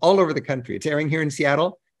airing all over the country. It's airing here in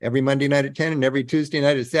Seattle every Monday night at 10 and every Tuesday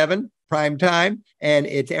night at 7, prime time. And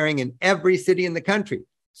it's airing in every city in the country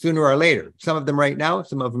sooner or later. Some of them right now,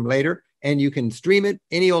 some of them later. And you can stream it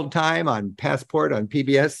any old time on Passport, on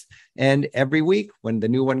PBS. And every week when the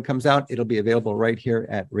new one comes out, it'll be available right here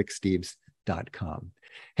at ricksteves.com.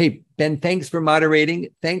 Hey, Ben, thanks for moderating.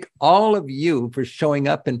 Thank all of you for showing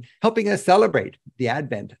up and helping us celebrate the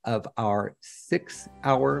advent of our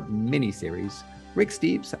 6-hour mini-series, Rick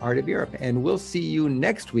Steves, Art of Europe. And we'll see you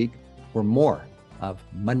next week for more of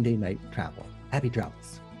Monday Night Travel. Happy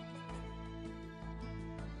travels.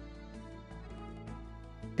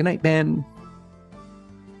 Good night, Ben.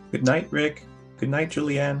 Good night, Rick. Good night,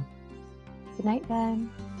 Julianne. Good night, Ben.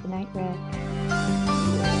 Good night, Rick.